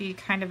might be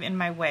kind of in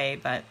my way,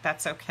 but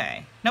that's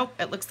okay. Nope,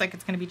 it looks like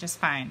it's going to be just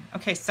fine.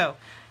 Okay, so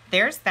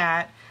there's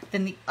that.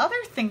 Then the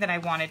other thing that I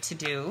wanted to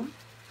do,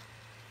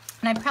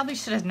 and I probably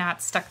should have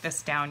not stuck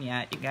this down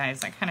yet, you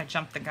guys. I kind of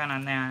jumped the gun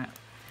on that.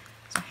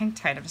 So hang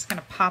tight, I'm just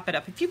going to pop it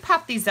up. If you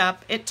pop these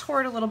up, it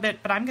tore it a little bit,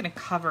 but I'm going to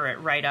cover it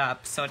right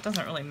up, so it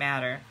doesn't really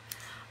matter.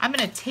 I'm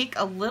going to take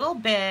a little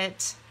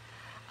bit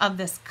of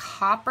this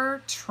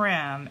copper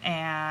trim,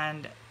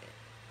 and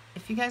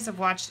if you guys have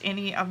watched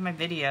any of my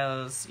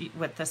videos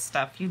with this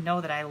stuff, you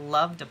know that I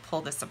love to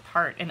pull this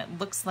apart, and it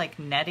looks like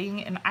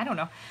netting, and I don't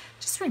know,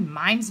 just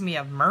reminds me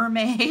of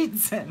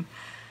mermaids and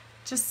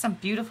just some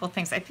beautiful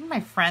things. I think my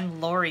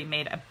friend Lori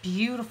made a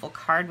beautiful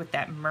card with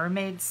that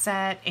mermaid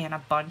set and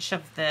a bunch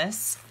of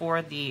this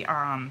for the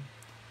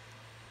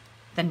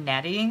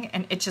netting,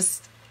 and it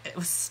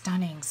was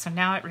stunning. So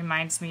now it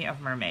reminds me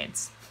of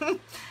mermaids.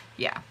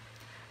 Yeah.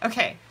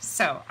 Okay,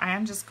 so I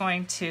am just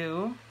going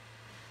to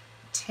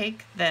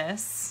take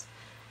this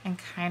and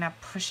kind of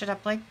push it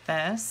up like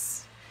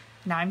this.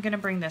 Now I'm going to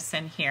bring this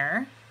in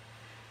here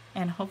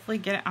and hopefully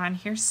get it on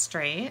here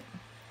straight.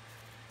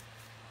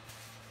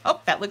 Oh,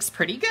 that looks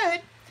pretty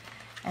good.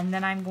 And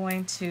then I'm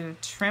going to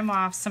trim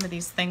off some of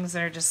these things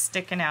that are just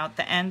sticking out,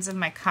 the ends of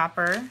my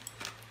copper.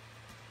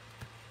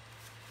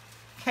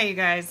 Okay, you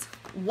guys,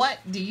 what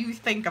do you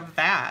think of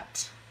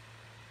that?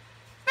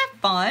 Isn't that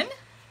fun?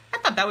 I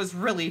thought that was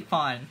really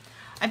fun.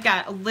 I've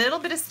got a little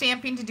bit of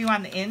stamping to do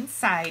on the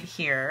inside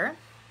here.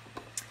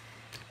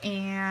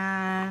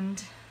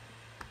 And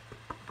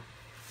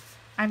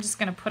I'm just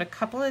going to put a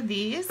couple of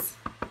these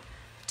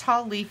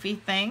tall leafy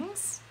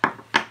things.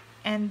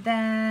 And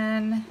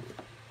then,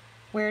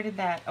 where did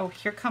that, oh,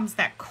 here comes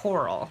that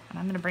coral. And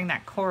I'm going to bring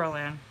that coral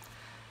in.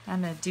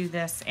 I'm going to do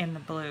this in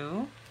the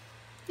blue.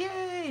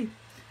 Yay!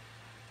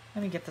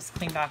 Let me get this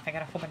cleaned off. I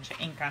got a whole bunch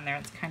of ink on there.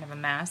 It's kind of a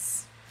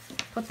mess.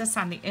 Put this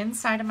on the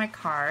inside of my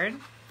card.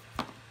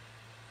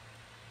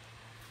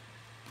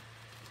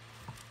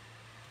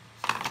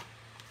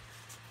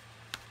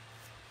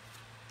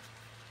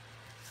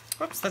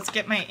 Whoops, let's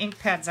get my ink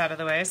pads out of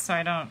the way so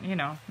I don't, you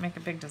know, make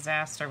a big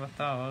disaster with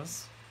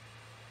those.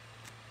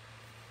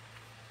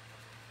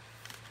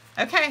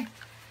 Okay,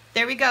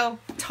 there we go.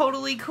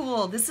 Totally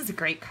cool. This is a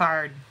great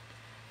card,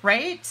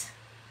 right?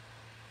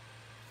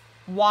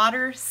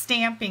 Water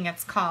stamping,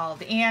 it's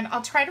called. And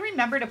I'll try to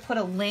remember to put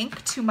a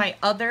link to my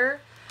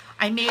other,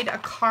 I made a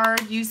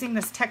card using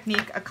this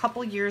technique a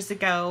couple years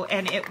ago,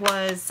 and it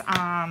was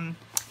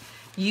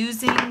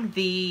using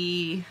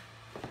the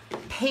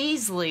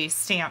Paisley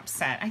stamp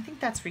set. I think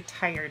that's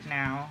retired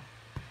now,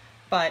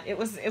 but it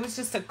was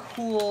just a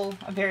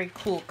very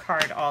cool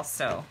card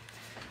also.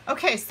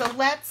 Okay, so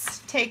let's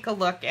take a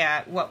look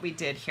at what we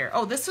did here.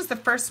 Oh, this was the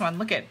first one.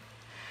 Look at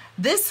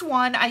this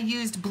one. I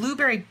used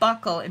Blueberry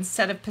Buckle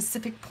instead of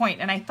Pacific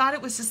Point, and I thought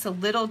it was just a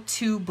little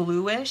too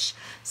bluish,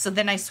 so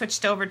then I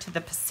switched over to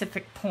the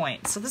Pacific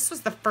Point. So this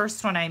was the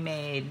first one I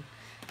made,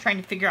 trying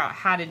to figure out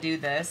how to do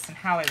this and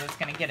how I was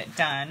going to get it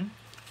done.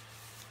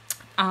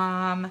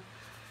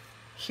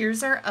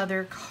 Here's our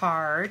other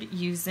card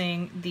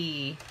using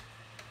the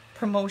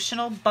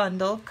promotional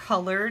bundle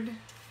Color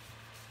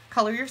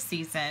Your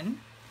Season.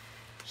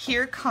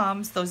 Here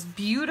comes those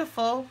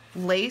beautiful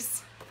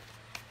lace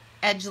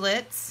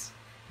edgelits,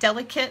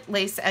 delicate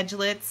lace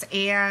edgelits,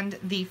 and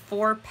the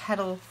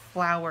 4-petal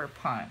flower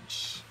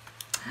punch.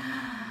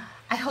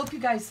 I hope you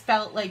guys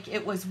felt like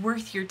it was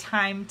worth your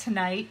time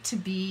tonight to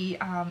be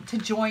to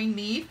join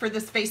me for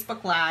this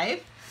Facebook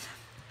Live.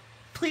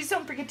 Please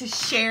don't forget to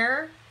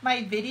share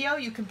my video.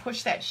 You can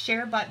push that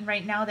share button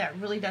right now. That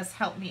really does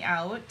help me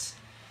out.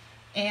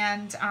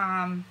 And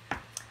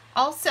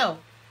also,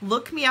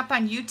 look me up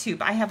on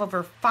YouTube. I have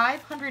over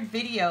 500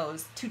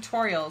 videos,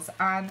 tutorials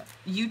on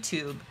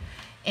YouTube.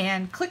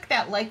 And click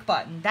that like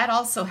button. That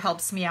also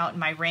helps me out in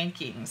my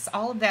rankings.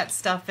 All of that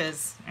stuff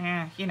is,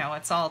 you know,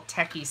 it's all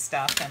techie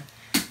stuff. And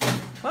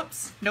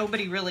whoops,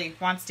 nobody really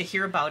wants to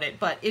hear about it,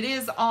 but it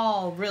is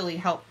all really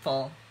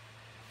helpful.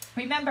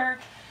 Remember,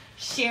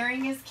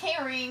 sharing is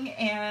caring,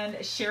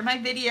 and share my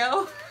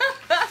video.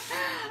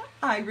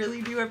 I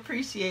really do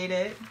appreciate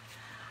it.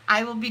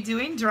 I will be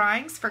doing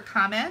drawings for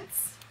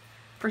comments,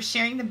 for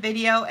sharing the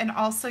video, and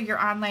also your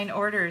online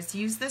orders.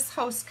 Use this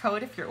host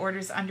code if your order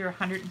is under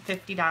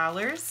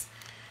 $150,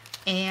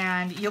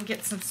 and you'll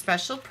get some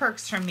special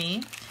perks from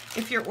me.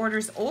 If your order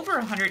is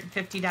over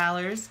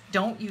 $150,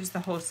 don't use the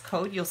host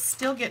code. You'll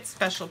still get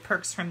special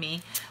perks from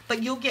me,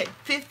 but you'll get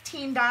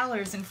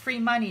 $15 in free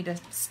money to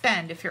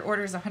spend if your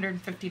order is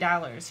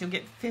 $150. You'll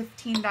get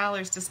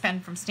 $15 to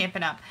spend from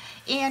Stampin' Up,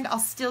 and I'll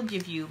still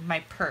give you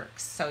my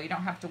perks, so you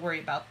don't have to worry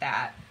about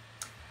that.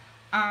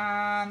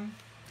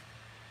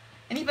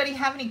 Anybody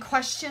have any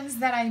questions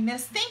that I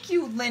missed? Thank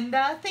you,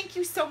 Linda. Thank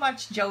you so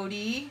much,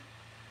 Jody.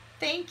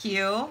 Thank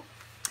you.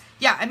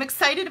 Yeah, I'm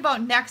excited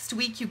about next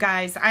week, you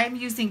guys. I am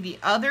using the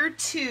other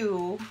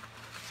two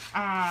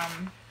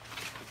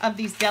of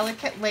these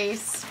Delicate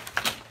Lace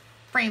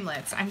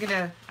framelits. I'm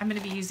gonna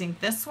be using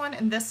this one,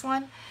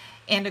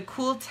 and a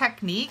cool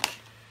technique.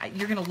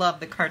 You're gonna love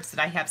the cards that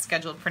I have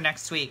scheduled for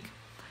next week.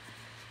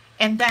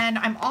 And then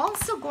I'm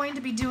also going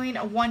to be doing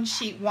a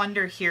one-sheet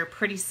wonder here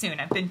pretty soon.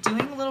 I've been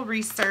doing a little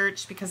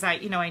research because I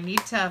need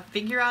to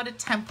figure out a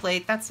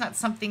template. That's not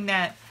something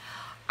that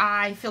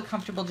I feel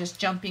comfortable just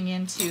jumping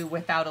into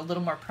without a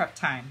little more prep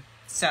time.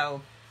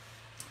 So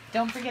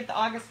don't forget the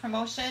August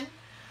promotion.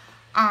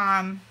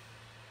 I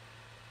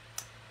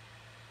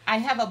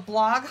have a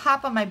blog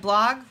hop on my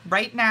blog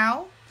right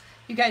now.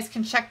 You guys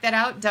can check that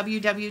out,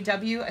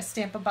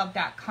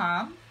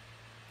 www.astampabove.com.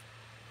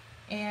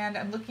 And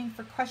I'm looking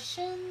for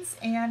questions,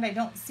 and I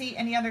don't see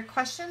any other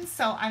questions,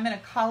 so I'm going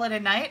to call it a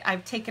night.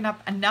 I've taken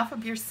up enough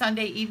of your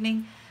Sunday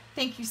evening.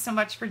 Thank you so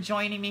much for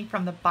joining me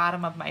from the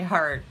bottom of my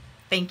heart.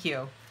 Thank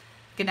you.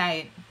 Good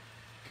night.